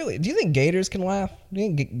 It really. Do you think gators can laugh? Do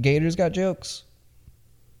you think gators got jokes?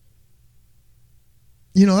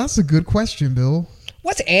 You know, that's a good question, Bill.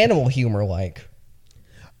 What's animal humor like?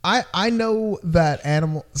 I know that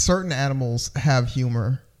certain animals have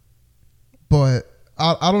humor, but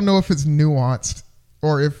I don't know if it's nuanced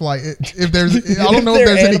or if like if there's I don't know if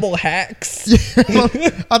there's animal any hacks. Yeah,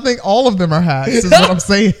 I think all of them are hacks. Is what I'm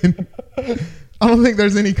saying. I don't think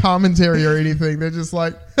there's any commentary or anything. They're just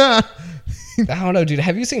like, I don't know, dude.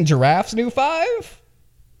 Have you seen Giraffe's new 5?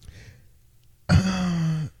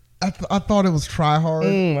 I thought it was try hard.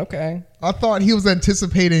 Okay. I thought he was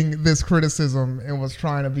anticipating this criticism and was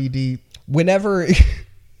trying to be deep. Whenever,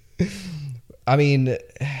 I mean,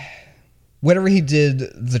 whenever he did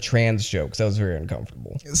the trans jokes, that was very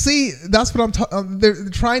uncomfortable. See, that's what they're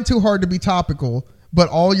trying too hard to be topical, but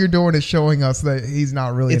all you're doing is showing us that he's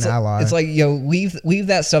not really an ally. It's like, leave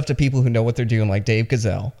that stuff to people who know what they're doing, like Dave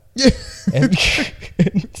Gazelle. Yeah. And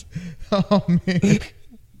Oh man.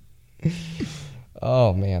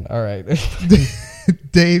 Oh man. All right.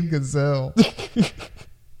 Dave Gazelle.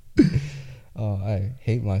 Oh, I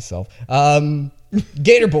hate myself.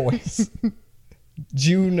 Gator Boys.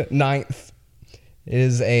 June 9th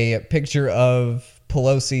is a picture of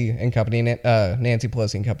Pelosi and company, Nancy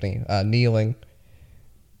Pelosi and company, kneeling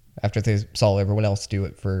after they saw everyone else do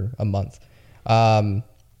it for a month.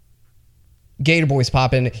 Gator Boys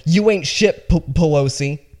pop in. You ain't shit,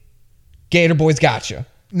 Pelosi. Gator Boys gotcha.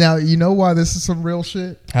 Now, you know why this is some real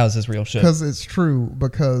shit? How is this real shit? Because it's true.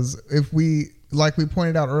 Because if we, like we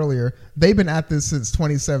pointed out earlier, they've been at this since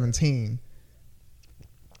 2017.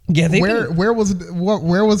 Yeah, where was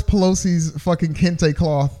Pelosi's fucking kente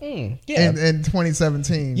cloth in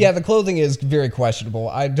 2017? Yeah, the clothing is very questionable.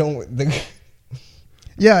 I don't think.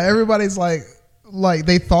 Yeah, everybody's like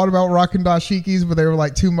they thought about rocking dashikis, but they were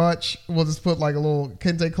like too much. We'll just put like a little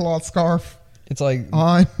kente cloth scarf. It's like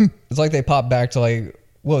on. It's like they popped back to like,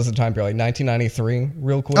 what was the time period? Like 1993,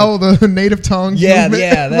 real quick. Oh, the native tongue. Yeah,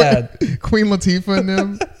 yeah, that. Queen Latifah and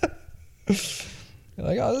them.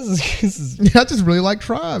 Like, oh, this is. Yeah, I just really like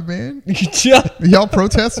Tribe, man. Y'all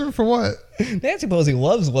protesting for what? Nancy Pelosi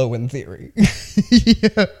loves Low End Theory.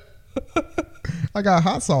 Yeah. I got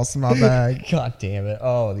hot sauce in my bag. God damn it.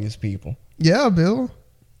 Oh, these people. Yeah, Bill.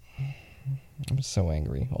 I'm so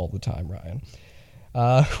angry all the time, Ryan.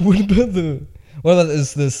 What about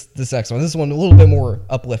this next one? This one a little bit more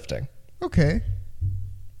uplifting. Okay.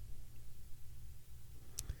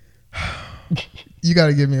 You got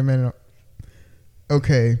to give me a minute.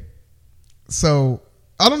 Okay. So,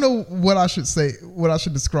 I don't know what I should say, what I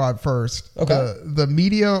should describe first. Okay. The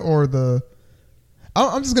media or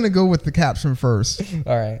I'm just going to go with the caption first.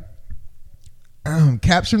 All right.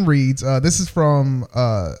 Caption reads, this is from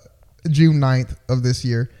June 9th of this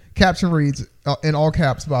year. Caption reads, in all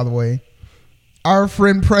caps, by the way, our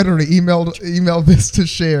friend Predator emailed this to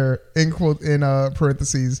share, in quote, in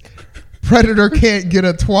parentheses. Predator can't get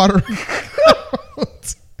a twatter.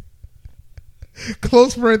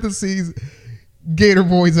 Close parentheses. Gator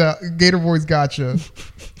Boys gotcha.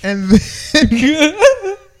 And then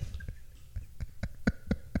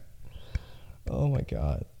oh my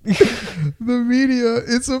God. The media,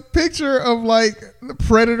 it's a picture of like the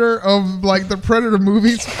Predator of like the Predator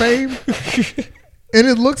movies fame. And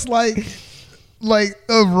it looks like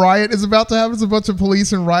a riot is about to happen. It's a bunch of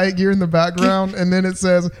police in riot gear in the background. And then it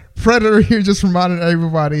says, Predator here just reminded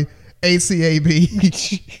everybody,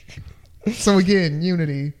 ACAB. So again,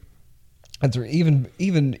 unity. That's right.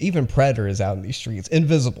 Even Predator is out in these streets,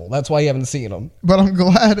 invisible. That's why you haven't seen him. But I'm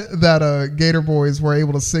glad that Gator Boys were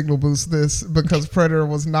able to signal boost this because Predator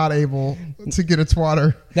was not able to get a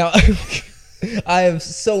twatter. Now, I have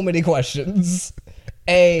so many questions.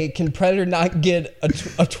 A, can Predator not get a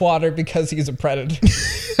twatter because he's a predator?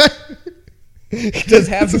 Does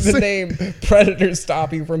having the name Predator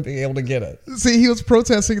stop you from being able to get it? See, he was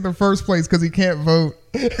protesting in the first place because he can't vote.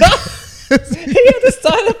 He had to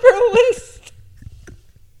sign up for a list.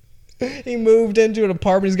 He moved into an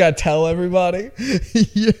apartment. He's got to tell everybody.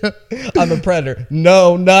 Yeah. I'm a predator.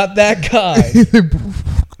 No, not that guy.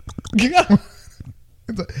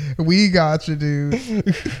 We got you,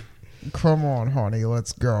 dude. Come on, honey.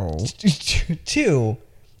 Let's go. 2,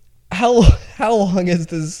 how long has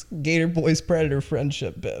this Gator Boys Predator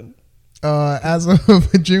friendship been? As of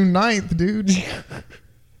June 9th, dude.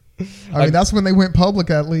 I mean, that's when they went public,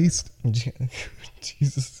 at least.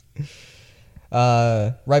 Jesus.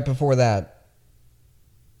 Right before that,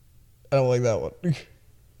 I don't like that one.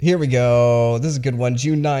 Here we go. This is a good one.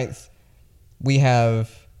 June 9th, we have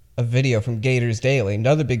a video from Gators Daily,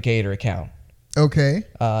 another big Gator account. Okay.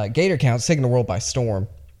 Gator account taking the world by storm.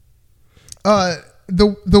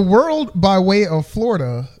 The world by way of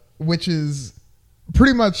Florida, which is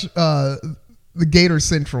pretty much the Gator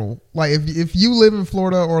Central. Like if you live in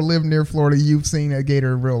Florida or live near Florida, you've seen a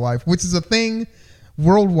gator in real life, which is a thing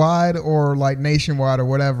worldwide or like nationwide or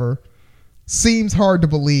whatever. Seems hard to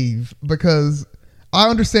believe because I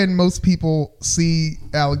understand most people see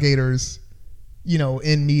alligators, you know,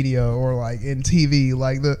 in media or like in TV,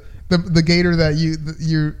 like the gator that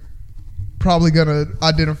you're probably gonna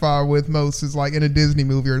identify with most is like in a Disney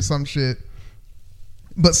movie or some shit.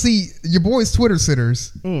 But see, your boys Twitter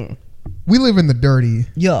sitters, we live in the dirty.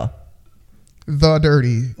 Yeah. the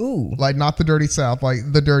dirty. Ooh. Like not the dirty South, like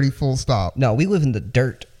the dirty full stop. No, we live in the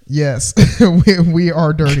dirt. Yes, we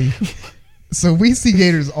are dirty. So we see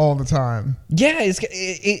gators all the time. Yeah,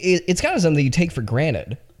 it's kind of something you take for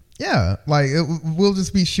granted. Yeah, like we'll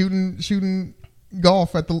just be shooting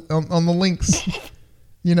golf at on the links,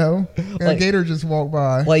 you know, and a gator just walk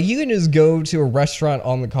by. Like you can just go to a restaurant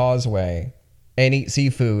on the causeway and eat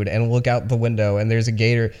seafood and look out the window and there's a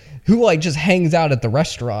gator who like just hangs out at the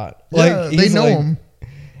restaurant. Yeah, Like they know him.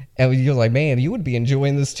 And you're like, man, you would be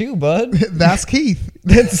enjoying this too, bud. That's Keith.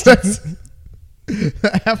 That's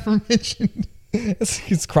the aforementioned.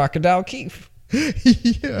 It's Crocodile Keith.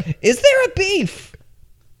 Yeah. Is there a beef?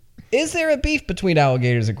 Is there a beef between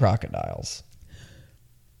alligators and crocodiles?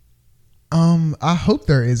 I hope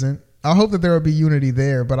there isn't. I hope that there would be unity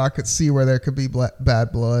there, but I could see where there could be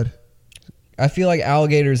bad blood. I feel like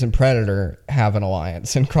alligators and predator have an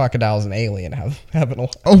alliance, and crocodiles and alien have an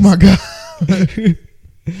alliance. Oh my god.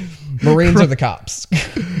 Marines are the cops.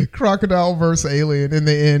 Crocodile versus alien. In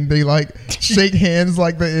the end, they like shake hands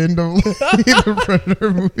like the end of the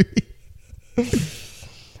Predator movie.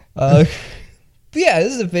 Yeah,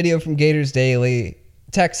 this is a video from Gators Daily.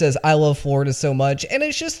 Tech says, I love Florida so much. And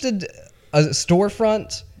it's just a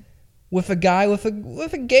storefront with a guy with a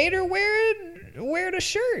gator wearing a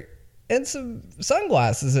shirt and some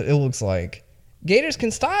sunglasses, it looks like. Gators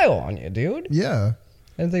can style on you, dude. Yeah.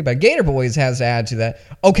 I didn't think about it. Gator Boys has to add to that.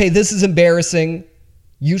 Okay, this is embarrassing.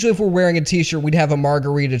 Usually if we're wearing a t-shirt, we'd have a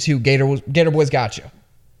margarita too. Gator Boys got you.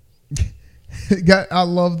 I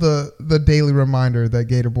love the daily reminder that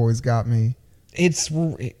Gator Boys got me.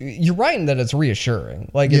 You're right in that it's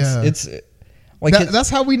reassuring. Like it's like that's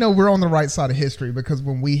how we know we're on the right side of history, because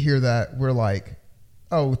when we hear that, we're like,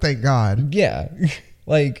 oh, thank God. Yeah.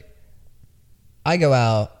 Like I go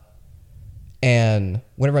out and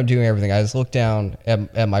whenever I'm doing everything, I just look down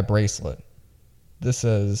at my bracelet. This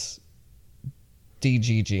says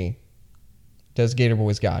DGG. Does Gator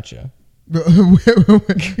Boys got you?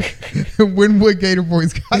 When would Gator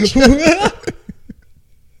Boys got you?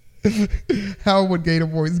 How would Gator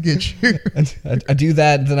Boys get you? I do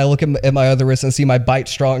that, then I look at my other wrist and see my Bite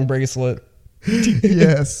Strong bracelet.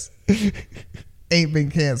 Yes. Ain't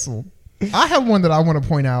been canceled. I have one that I want to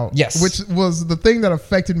point out. Yes. Which was the thing that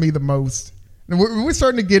affected me the most. And we're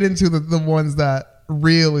starting to get into the ones that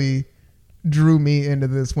really drew me into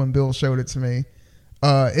this when Bill showed it to me.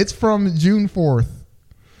 It's from June 4th.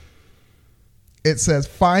 It says,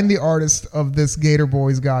 find the artist of this Gator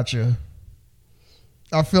Boys Gotcha.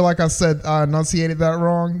 I feel like I enunciated that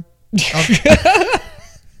wrong.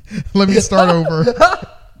 Let me start over.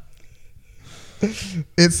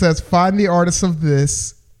 It says, find the artist of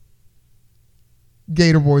this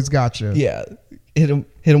Gator Boys Gotcha. Yeah. Hit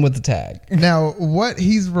him with the tag. Now, what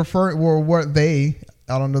he's referring, or what they,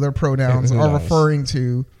 I don't know their pronouns, are referring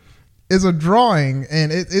to is a drawing,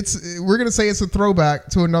 and we're gonna say it's a throwback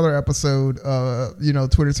to another episode.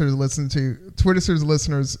 Twitter Series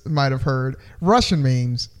listeners might have heard Russian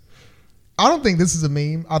memes. I don't think this is a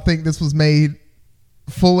meme. I think this was made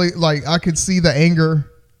fully. Like I could see the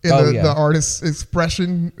anger in the artist's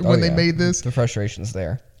expression when they made this. The frustration's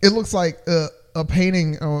there. It looks like a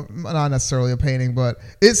painting, not necessarily a painting, but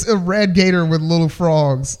it's a red gator with little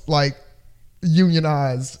frogs, like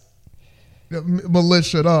unionized.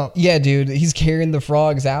 Militia'd up. Yeah, dude, he's carrying the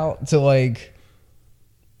frogs out to like.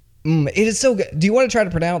 It is so good. Do you want to try to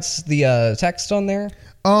pronounce the text on there?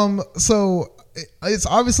 So it's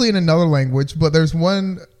obviously in another language, but there's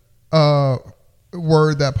one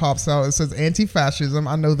word that pops out. It says anti-fascism.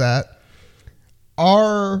 I know that.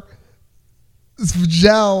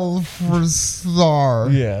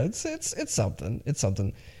 Yeah, it's something. It's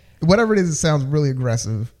something. Whatever it is, it sounds really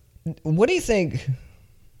aggressive. What do you think?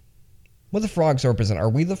 What the frogs represent? Are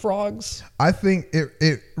we the frogs? I think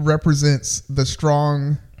it represents the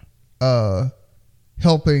strong,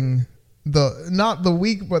 helping not the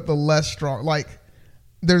weak, but the less strong. Like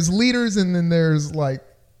there's leaders and then there's like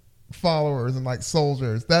followers and like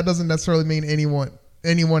soldiers. That doesn't necessarily mean anyone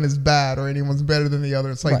is bad or anyone's better than the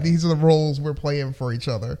other. It's like these are the roles we're playing for each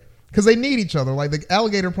other because they need each other. Like the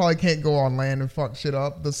alligator probably can't go on land and fuck shit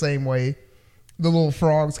up the same way the little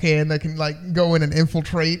frogs can. They can like go in and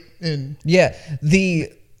infiltrate and the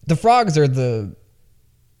frogs are the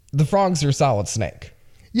frogs are Solid Snake.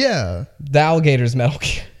 Yeah, the alligator's Metal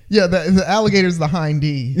Gear. Yeah, the alligator's the Hind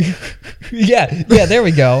D. yeah, there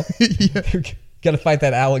we go. Got to fight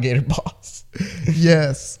that alligator boss.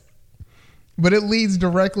 Yes, but it leads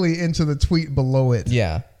directly into the tweet below it.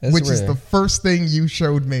 Yeah, which is the first thing you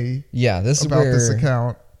showed me. Yeah, this about is where this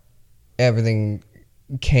account. Everything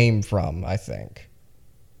came from, I think.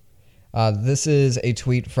 This is a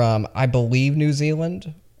tweet from, I believe, New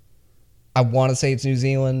Zealand. I want to say it's New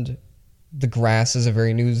Zealand. The grass is a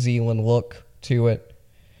very New Zealand look to it.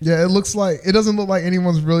 Yeah, it doesn't look like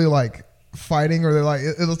anyone's really like fighting, or they're like,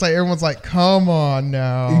 it looks like everyone's like, come on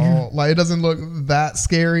now. Like, it doesn't look that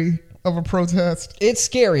scary of a protest. It's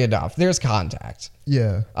scary enough. There's contact.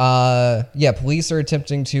 Yeah. Police are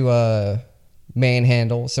attempting to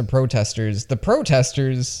manhandle some protesters. The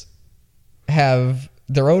protesters have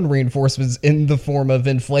their own reinforcements in the form of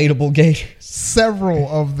inflatable gators. Several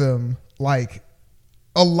of them, like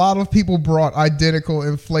a lot of people brought identical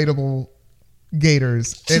inflatable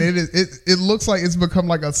gators, and it looks like it's become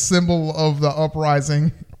like a symbol of the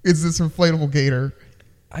uprising. Is this inflatable gator?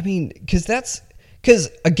 I mean, because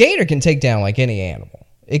a gator can take down like any animal.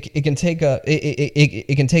 It can take down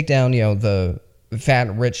the fat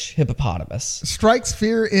and rich hippopotamus. Strikes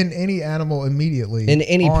fear in any animal immediately. In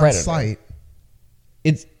any on predator. Sight.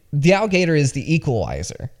 The alligator is the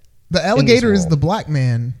equalizer. The alligator is the black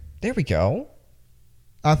man. There we go.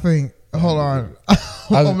 I think. Hold on.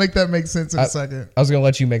 I'll make that make sense in a second. I was going to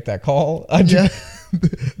let you make that call. Yeah.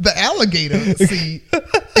 The alligator, see,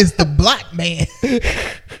 is the black man.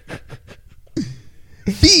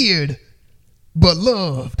 Feared, but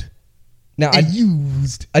loved. Now, and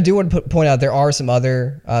used. I do want to point out there are some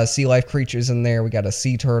other sea life creatures in there. We got a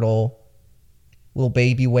sea turtle, little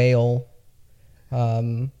baby whale.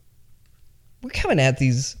 We're coming at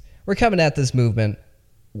this movement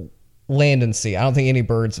land and sea. I don't think any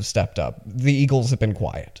birds have stepped up. The eagles have been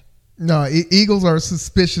quiet. No, eagles are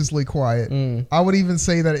suspiciously quiet. I would even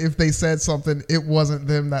say that if they said something, it wasn't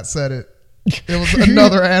them that said it. It was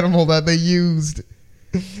another animal that they used.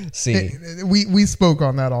 See, we spoke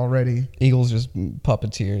on that already. Eagles just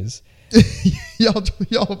puppeteers.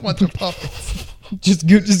 y'all a bunch of puppets.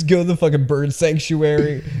 just go to the fucking bird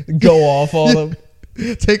sanctuary, go off on them.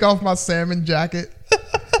 Take off my salmon jacket.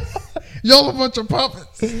 Y'all a bunch of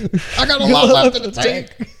puppets. I got a lot left in the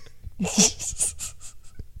tank.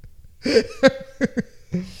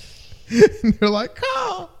 And they're like,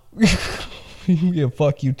 oh. Yeah,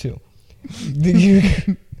 fuck you too.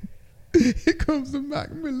 Here comes the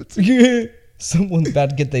Mac military. Yeah. Someone's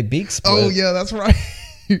about to get their beak split. Oh yeah, that's right.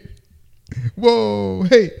 Whoa,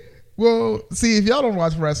 hey, whoa. See, if y'all don't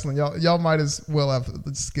watch wrestling, y'all might as well have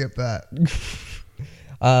to skip that.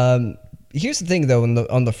 Here's the thing though,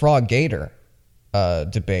 on the frog gator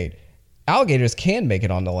debate, alligators can make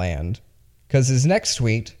it on the land, because his next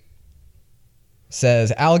tweet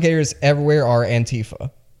says alligators everywhere are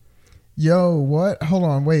Antifa. Yo, what? Hold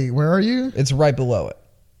on, wait, where are you? It's right below it.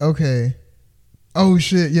 Okay. Oh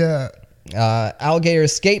shit, yeah. Alligator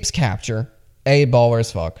escapes capture. Baller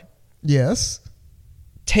as fuck. Yes.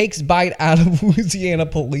 Takes bite out of Louisiana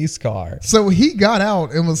police car. So he got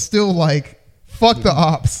out and was still like, fuck the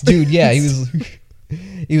ops. Dude, yeah,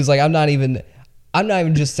 he was like, I'm not even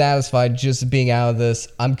just satisfied just being out of this.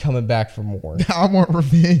 I'm coming back for more. I want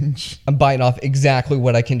revenge. I'm biting off exactly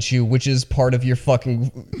what I can chew, which is part of your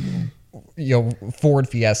fucking Ford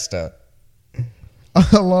Fiesta.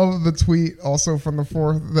 I love the tweet also from the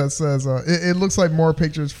 4th that says, it looks like more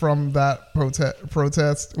pictures from that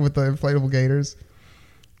protest with the inflatable gators.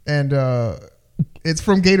 And it's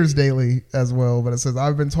from Gators Daily as well, but it says,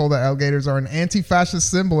 I've been told that alligators are an anti-fascist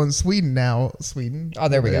symbol in Sweden now. Sweden. Oh,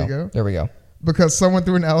 there we go. There we go. Because someone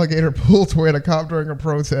threw an alligator pool toy at a cop during a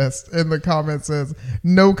protest, and the comment says,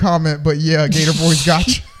 no comment, but yeah, Gator Boys got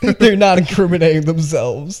you. They're not incriminating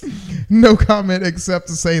themselves. No comment except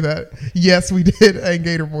to say that, yes, we did, and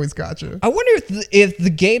Gator Boys got you. I wonder if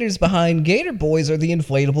the gators behind Gator Boys are the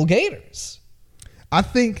inflatable gators. I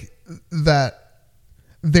think that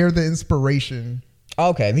they're the inspiration.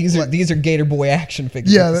 Okay, these are Gator Boy action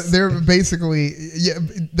figures. Yeah, they're basically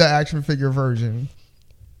the action figure version.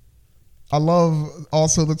 I love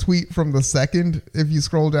also the tweet from the 2nd. If you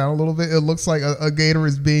scroll down a little bit, it looks like a gator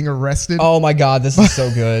is being arrested. Oh my god, this is so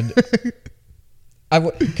good.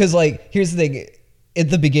 Because here's the thing. At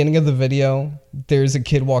the beginning of the video, there's a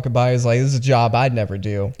kid walking by who's like, this is a job I'd never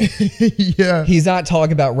do. Yeah. He's not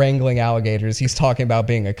talking about wrangling alligators. He's talking about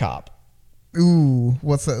being a cop. Ooh,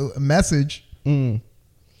 what's the message? But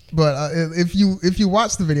if you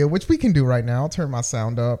watch the video, which we can do right now, I'll turn my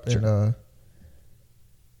sound up and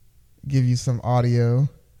give you some audio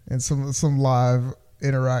and some live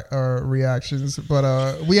reactions.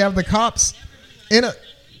 But we have the cops in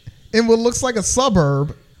what looks like a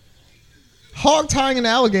suburb hog tying an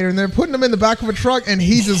alligator, and they're putting him in the back of a truck, and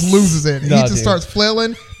he just loses it. He just starts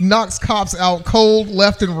flailing, knocks cops out cold,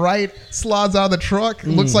 left and right, slides out of the truck.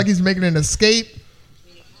 Looks like he's making an escape.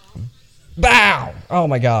 Bow! Oh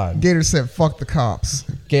my god. Gator said, fuck the cops.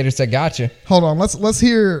 Gator said, "Gotcha." Hold on. Let's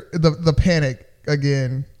hear the panic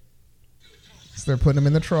again. So they're putting him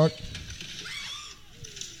in the truck.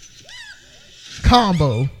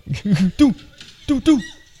 Combo. do.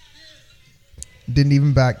 Didn't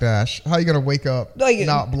even backdash. How you gonna wake up? Like,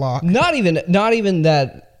 not block. Not even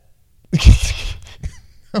that.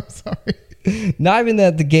 I'm sorry. Not even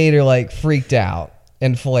that the gator like freaked out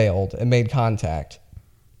and flailed and made contact.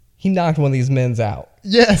 He knocked one of these men's out.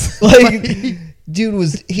 Yes. Like,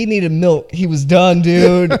 dude he needed milk. He was done,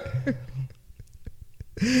 dude.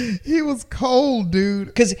 He was cold, dude.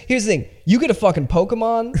 Because here's the thing. You get a fucking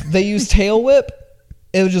Pokemon, they use Tail Whip,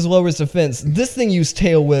 it just lowers defense. This thing used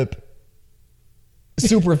Tail Whip.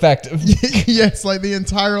 Super effective. Yes, like the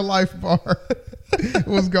entire life bar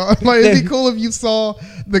was gone. Like, it'd be cool if you saw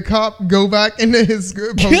the cop go back into his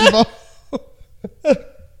Pokeball.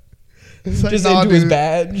 It's like, Just nah, into his dude,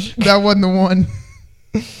 badge. that wasn't the one.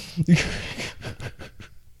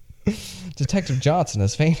 Detective Johnson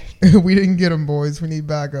has fainted. We didn't get him, boys. We need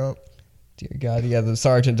backup. Dear God, yeah, the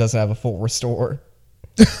sergeant doesn't have a full restore.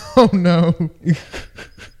 Oh no.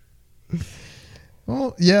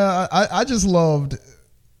 Well, yeah, I just loved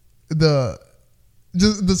the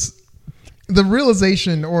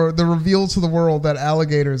realization or the reveal to the world that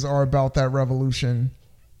alligators are about that revolution.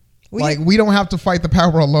 Well, Like, yeah. we don't have to fight the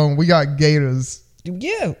power alone. We got gators.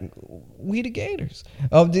 Yeah, we the Gators.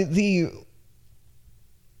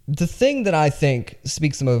 The thing that I think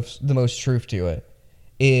speaks the most truth to it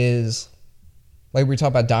is, like, we were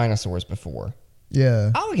talking about dinosaurs before.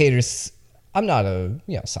 Yeah. Alligators. I'm not a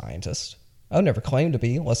scientist. I would never claim to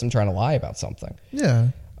be unless I'm trying to lie about something. Yeah.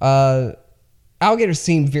 Alligators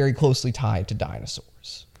seem very closely tied to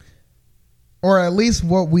dinosaurs. Or at least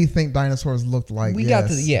what we think dinosaurs looked like. We yes. got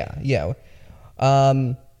the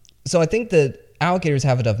so I think that alligators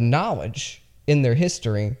have enough knowledge in their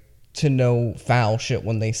history to know foul shit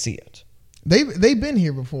when they see it. They've been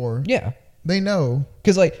here before. Yeah, They know.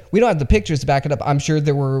 because like we don't have the pictures to back it up. I'm sure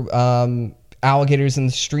there were alligators in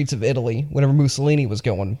the streets of Italy whenever Mussolini was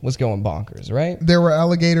going bonkers, right? There were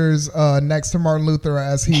alligators next to Martin Luther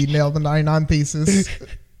as he nailed the 99 Thesis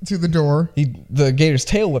to the door. The gators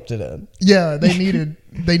tail whipped it in. Yeah, they needed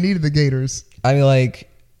the gators. I mean, like,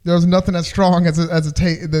 There was nothing as strong as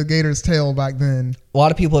the gator's tail back then. a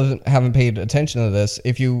lot of people haven't paid attention to this.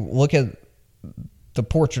 If you look at the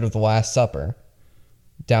portrait of the Last Supper,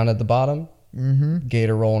 down at the bottom,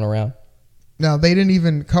 gator rolling around. Now, they didn't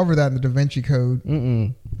even cover that in the Da Vinci Code.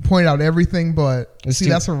 Point out everything but...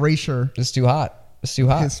 that's erasure It's too hot. It's too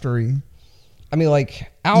hot. history. I mean,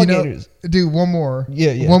 like, alligators. Dude, one more.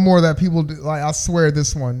 Yeah. One more that people do. Like, I swear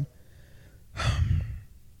this one.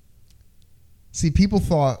 See, people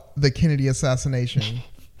thought the Kennedy assassination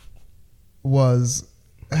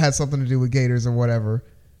had something to do with gators or whatever,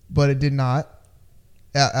 but it did not.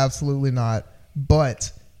 Absolutely not.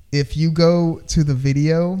 But if you go to the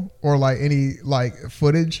video or like any like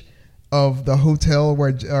footage of the hotel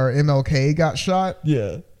where MLK got shot,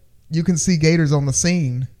 Yeah. you can see gators on the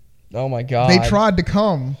scene. Oh my God. They tried to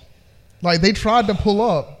come, like they tried to pull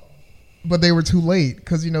up, but they were too late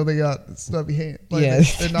because they got stubby hands. Like, Yeah.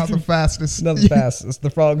 they're not the fastest. Not the fastest. The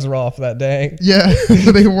frogs were off that day. Yeah,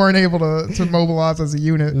 they weren't able to mobilize as a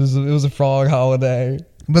unit, It was a frog holiday.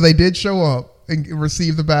 but they did show up and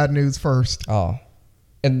receive the bad news first. Oh.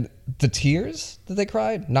 And the tears that they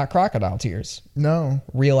cried? Not crocodile tears. No,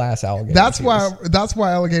 Real ass alligator that's tears.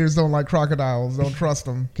 why alligators don't like crocodiles. Don't trust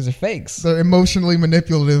them. Because they're fakes. They're emotionally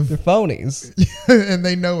manipulative, They're phonies. and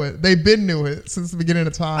they know it. They've been knew it since the beginning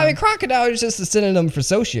of time. I mean, crocodile is just a synonym for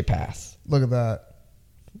sociopath. Look at that.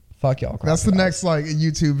 Fuck y'all, crocodiles. That's the next like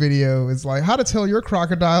YouTube video. It's like how to tell your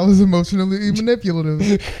crocodile is emotionally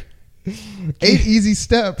manipulative. 8 easy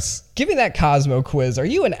steps. Give me that Cosmo quiz. Are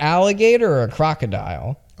you an alligator or a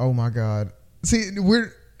crocodile? Oh my God. See,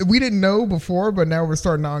 we didn't know before, but now we're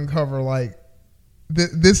starting to uncover like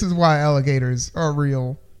this is why alligators are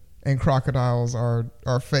real and crocodiles are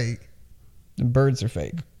fake. And birds are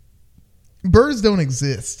fake. Birds don't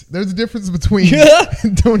exist. There's a difference between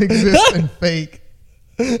don't exist and fake.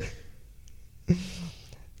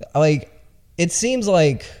 Like, it seems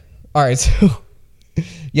like, all right, so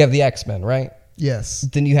you have the X-Men, right? Yes.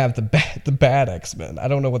 Then you have the bad X-Men. I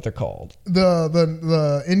don't know what they're called.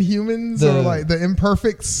 The Inhumans or like the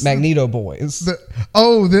Imperfects. Magneto boys.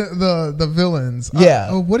 The villains.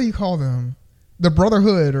 Yeah. What do you call them? The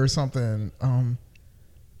Brotherhood or something.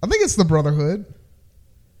 I think it's the Brotherhood.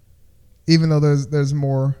 Even though there's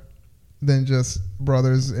more than just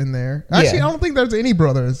brothers in there. Actually, Yeah. I don't think there's any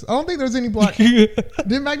brothers. I don't think there's any black.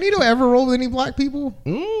 Did Magneto ever roll with any black people?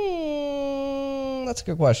 That's a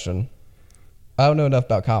good question. I don't know enough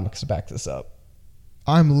about comics to back this up.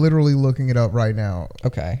 I'm literally looking it up right now.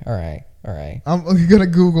 Okay. All right. All right. I'm gonna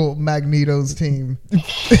Google Magneto's team.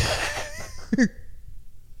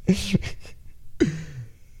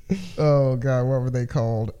 Oh God, what were they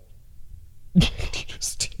called?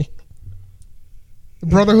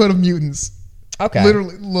 Brotherhood of Mutants. Okay.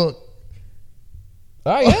 Literally, look.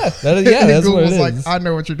 Oh yeah. That's what it is. Like, I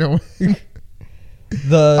know what you're doing.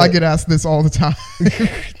 The I get asked this all the time.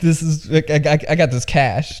 this is I got this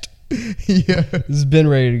cached. Yeah. This has been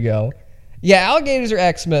ready to go. Yeah, alligators are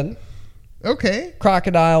X-Men. Okay.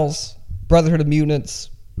 Crocodiles, Brotherhood of Mutants.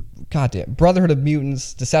 Goddamn, Brotherhood of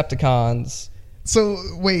Mutants, Decepticons. So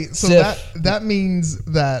wait, so Sif. that means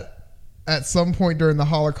that at some point during the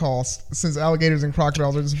Holocaust, since alligators and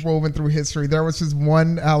crocodiles are just woven through history, there was just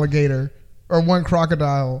one alligator or one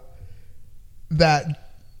crocodile that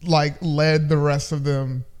like led the rest of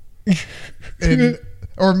them.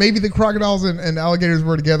 Or maybe the crocodiles and alligators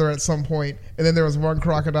were together at some point, and then there was one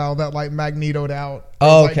crocodile that like magnetoed out. It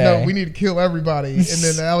was like, no, we need to kill everybody. And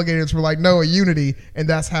then the alligators were like, no, a unity, and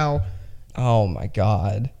that's how. Oh my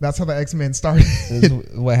God. That's how the X-Men started. This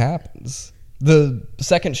is what happens. The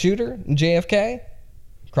second shooter, JFK,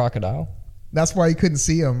 crocodile. That's why you couldn't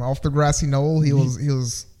see him off the grassy knoll. He was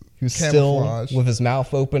still camouflaged. with his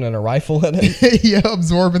mouth open and a rifle in it. Yeah,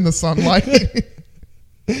 absorbing the sunlight.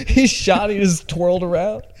 He shot. He just twirled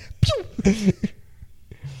around.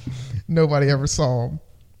 Nobody ever saw him.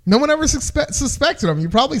 No one ever suspected him. You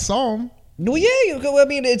probably saw him. No, yeah. I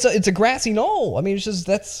mean, it's a grassy knoll. I mean, it's just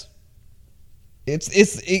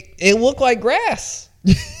it looked like grass.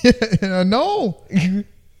 A knoll.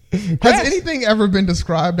 Has anything ever been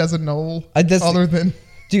described as a knoll other than?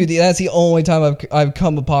 Dude, that's the only time I've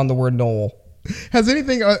come upon the word knoll. Has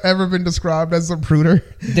anything ever been described as a Zapruder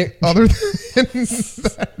other than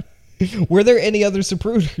that? Were there any other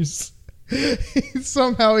Zapruders? He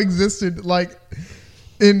somehow existed like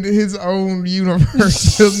in his own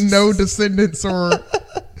universe. There's no descendants or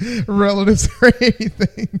relatives or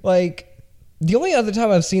anything. Like, the only other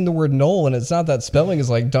time I've seen the word knoll, and it's not that spelling,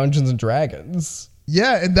 is like Dungeons and Dragons.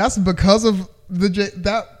 Yeah, and that's because of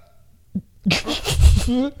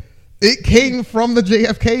it came from the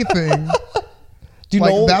JFK thing.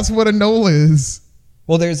 Like, that's what a knoll is.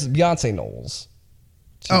 Well, there's Beyonce Knowles.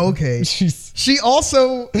 Oh, okay. She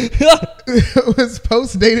also was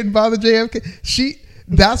post-dated by the JFK.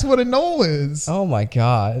 That's what a knoll is. Oh my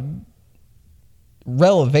God.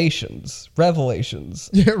 Revelations.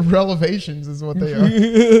 Yeah, revelations is what they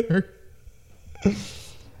are.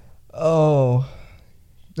 Oh.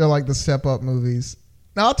 They're like the Step Up movies.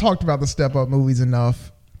 Now, I talked about the Step Up movies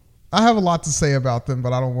enough. I have a lot to say about them,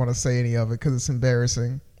 but I don't want to say any of it because it's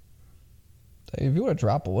embarrassing. If you want to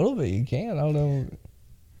drop a little bit, you can. I don't know.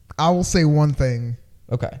 I will say one thing.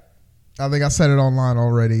 Okay. I think I said it online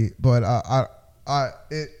already, but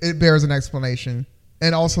it bears an explanation.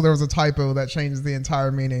 And also, there was a typo that changes the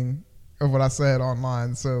entire meaning of what I said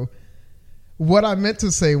online. So, what I meant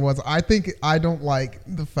to say was, I don't like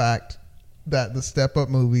the fact that the Step Up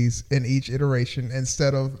movies in each iteration,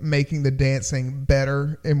 instead of making the dancing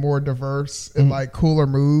better and more diverse and like cooler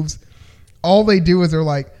moves, all they do is they're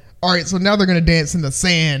like, all right, so now they're going to dance in the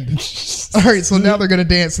sand. All right, so now they're going to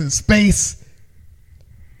dance in space.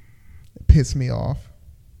 It pissed me off.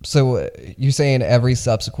 So you're saying every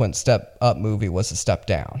subsequent Step Up movie was a step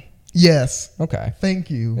down? Yes. Okay. Thank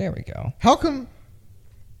you. There we go. How come?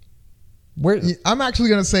 I'm actually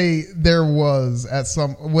going to say there was at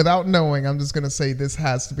some, without knowing, I'm just going to say this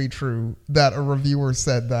has to be true, that a reviewer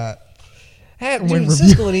said that. Dude,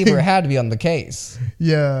 Siskel and Ebert had to be on the case.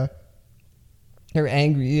 Yeah. They're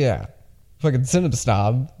angry. Yeah. Fucking Cinema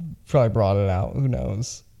Snob probably brought it out. Who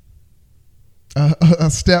knows? A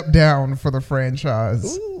step down for the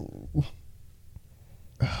franchise. Ooh.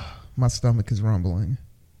 My stomach is rumbling.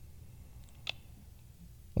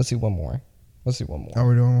 Let's see one more. Are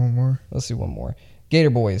we doing one more? Let's see one more.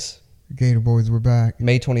 Gator Boys. Gator Boys, we're back.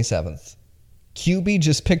 May 27th. QB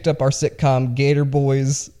just picked up our sitcom Gator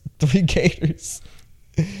Boys 3 Gators.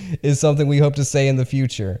 Is something we hope to say in the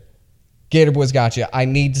future. Gator Boys got you. I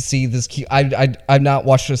need to see this. I've not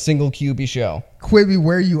watched a single QB show. Quibi,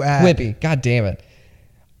 where you at? Quibi, god damn it.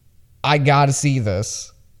 I gotta see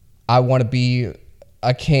this. I want to be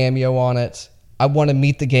a cameo on it. I want to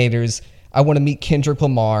meet the Gators. I want to meet Kendrick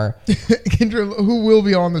Lamar. Kendrick, who will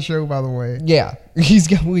be on the show, by the way. Yeah, he's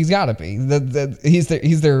got to be. He's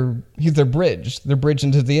their bridge. Their bridge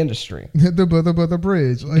into the industry. the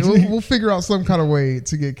bridge. Like, we'll figure out some kind of way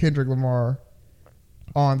to get Kendrick Lamar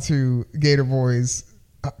onto Gator Boys,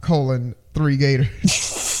 3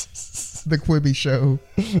 Gators. The Quibi show.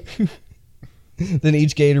 Then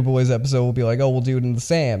each Gator Boys episode will be like, oh, we'll do it in the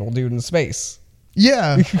sand. We'll do it in space.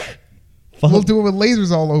 Yeah. We'll do it with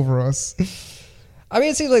lasers all over us. I mean,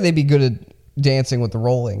 it seems like they'd be good at dancing with the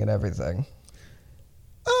rolling and everything.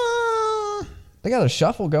 They got a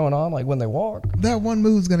shuffle going on, like when they walk. That one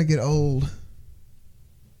move's gonna get old.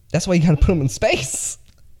 That's why you got to put them in space.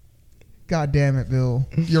 God damn it, Bill.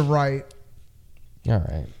 You're right. All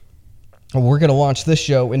right. Well, we're gonna launch this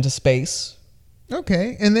show into space.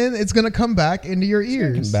 Okay, and then it's gonna come back into your Come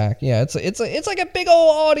ears. back. Yeah, it's like a big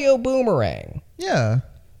old audio boomerang. Yeah.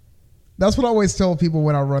 That's what I always tell people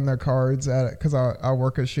when I run their cards at it, because I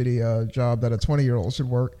work a shitty job that a 20-year-old should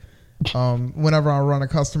work. Whenever I run a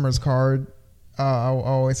customer's card, I'll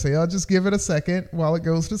always say, I'll just give it a second while it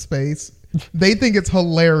goes to space. They think it's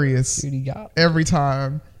hilarious Dude, you got. every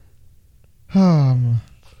time. I'm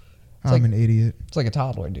an idiot. It's like a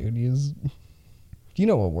toddler, dude. You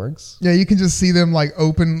know what works. Yeah, you can just see them like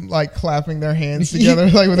open, like clapping their hands together,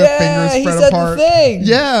 like with their fingers he spread said apart. The thing.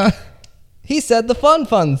 Yeah. He said the fun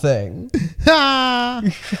thing. Oh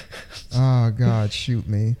God, shoot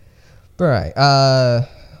me. All right.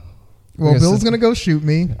 Well, Bill's gonna go shoot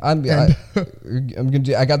me. I'm gonna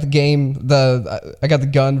do. I got the game. I got the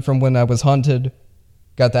gun from when I was hunted.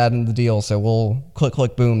 Got that in the deal. So we'll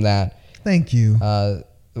click boom that. Thank you.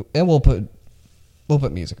 And we'll put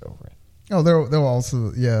music over it. Oh, they'll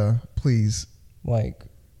also, yeah, please. Like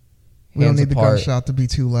We don't hands need apart, the gunshot to be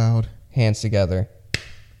too loud. hands together.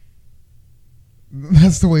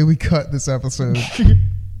 That's the way we cut this episode.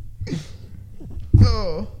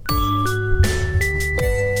 Oh.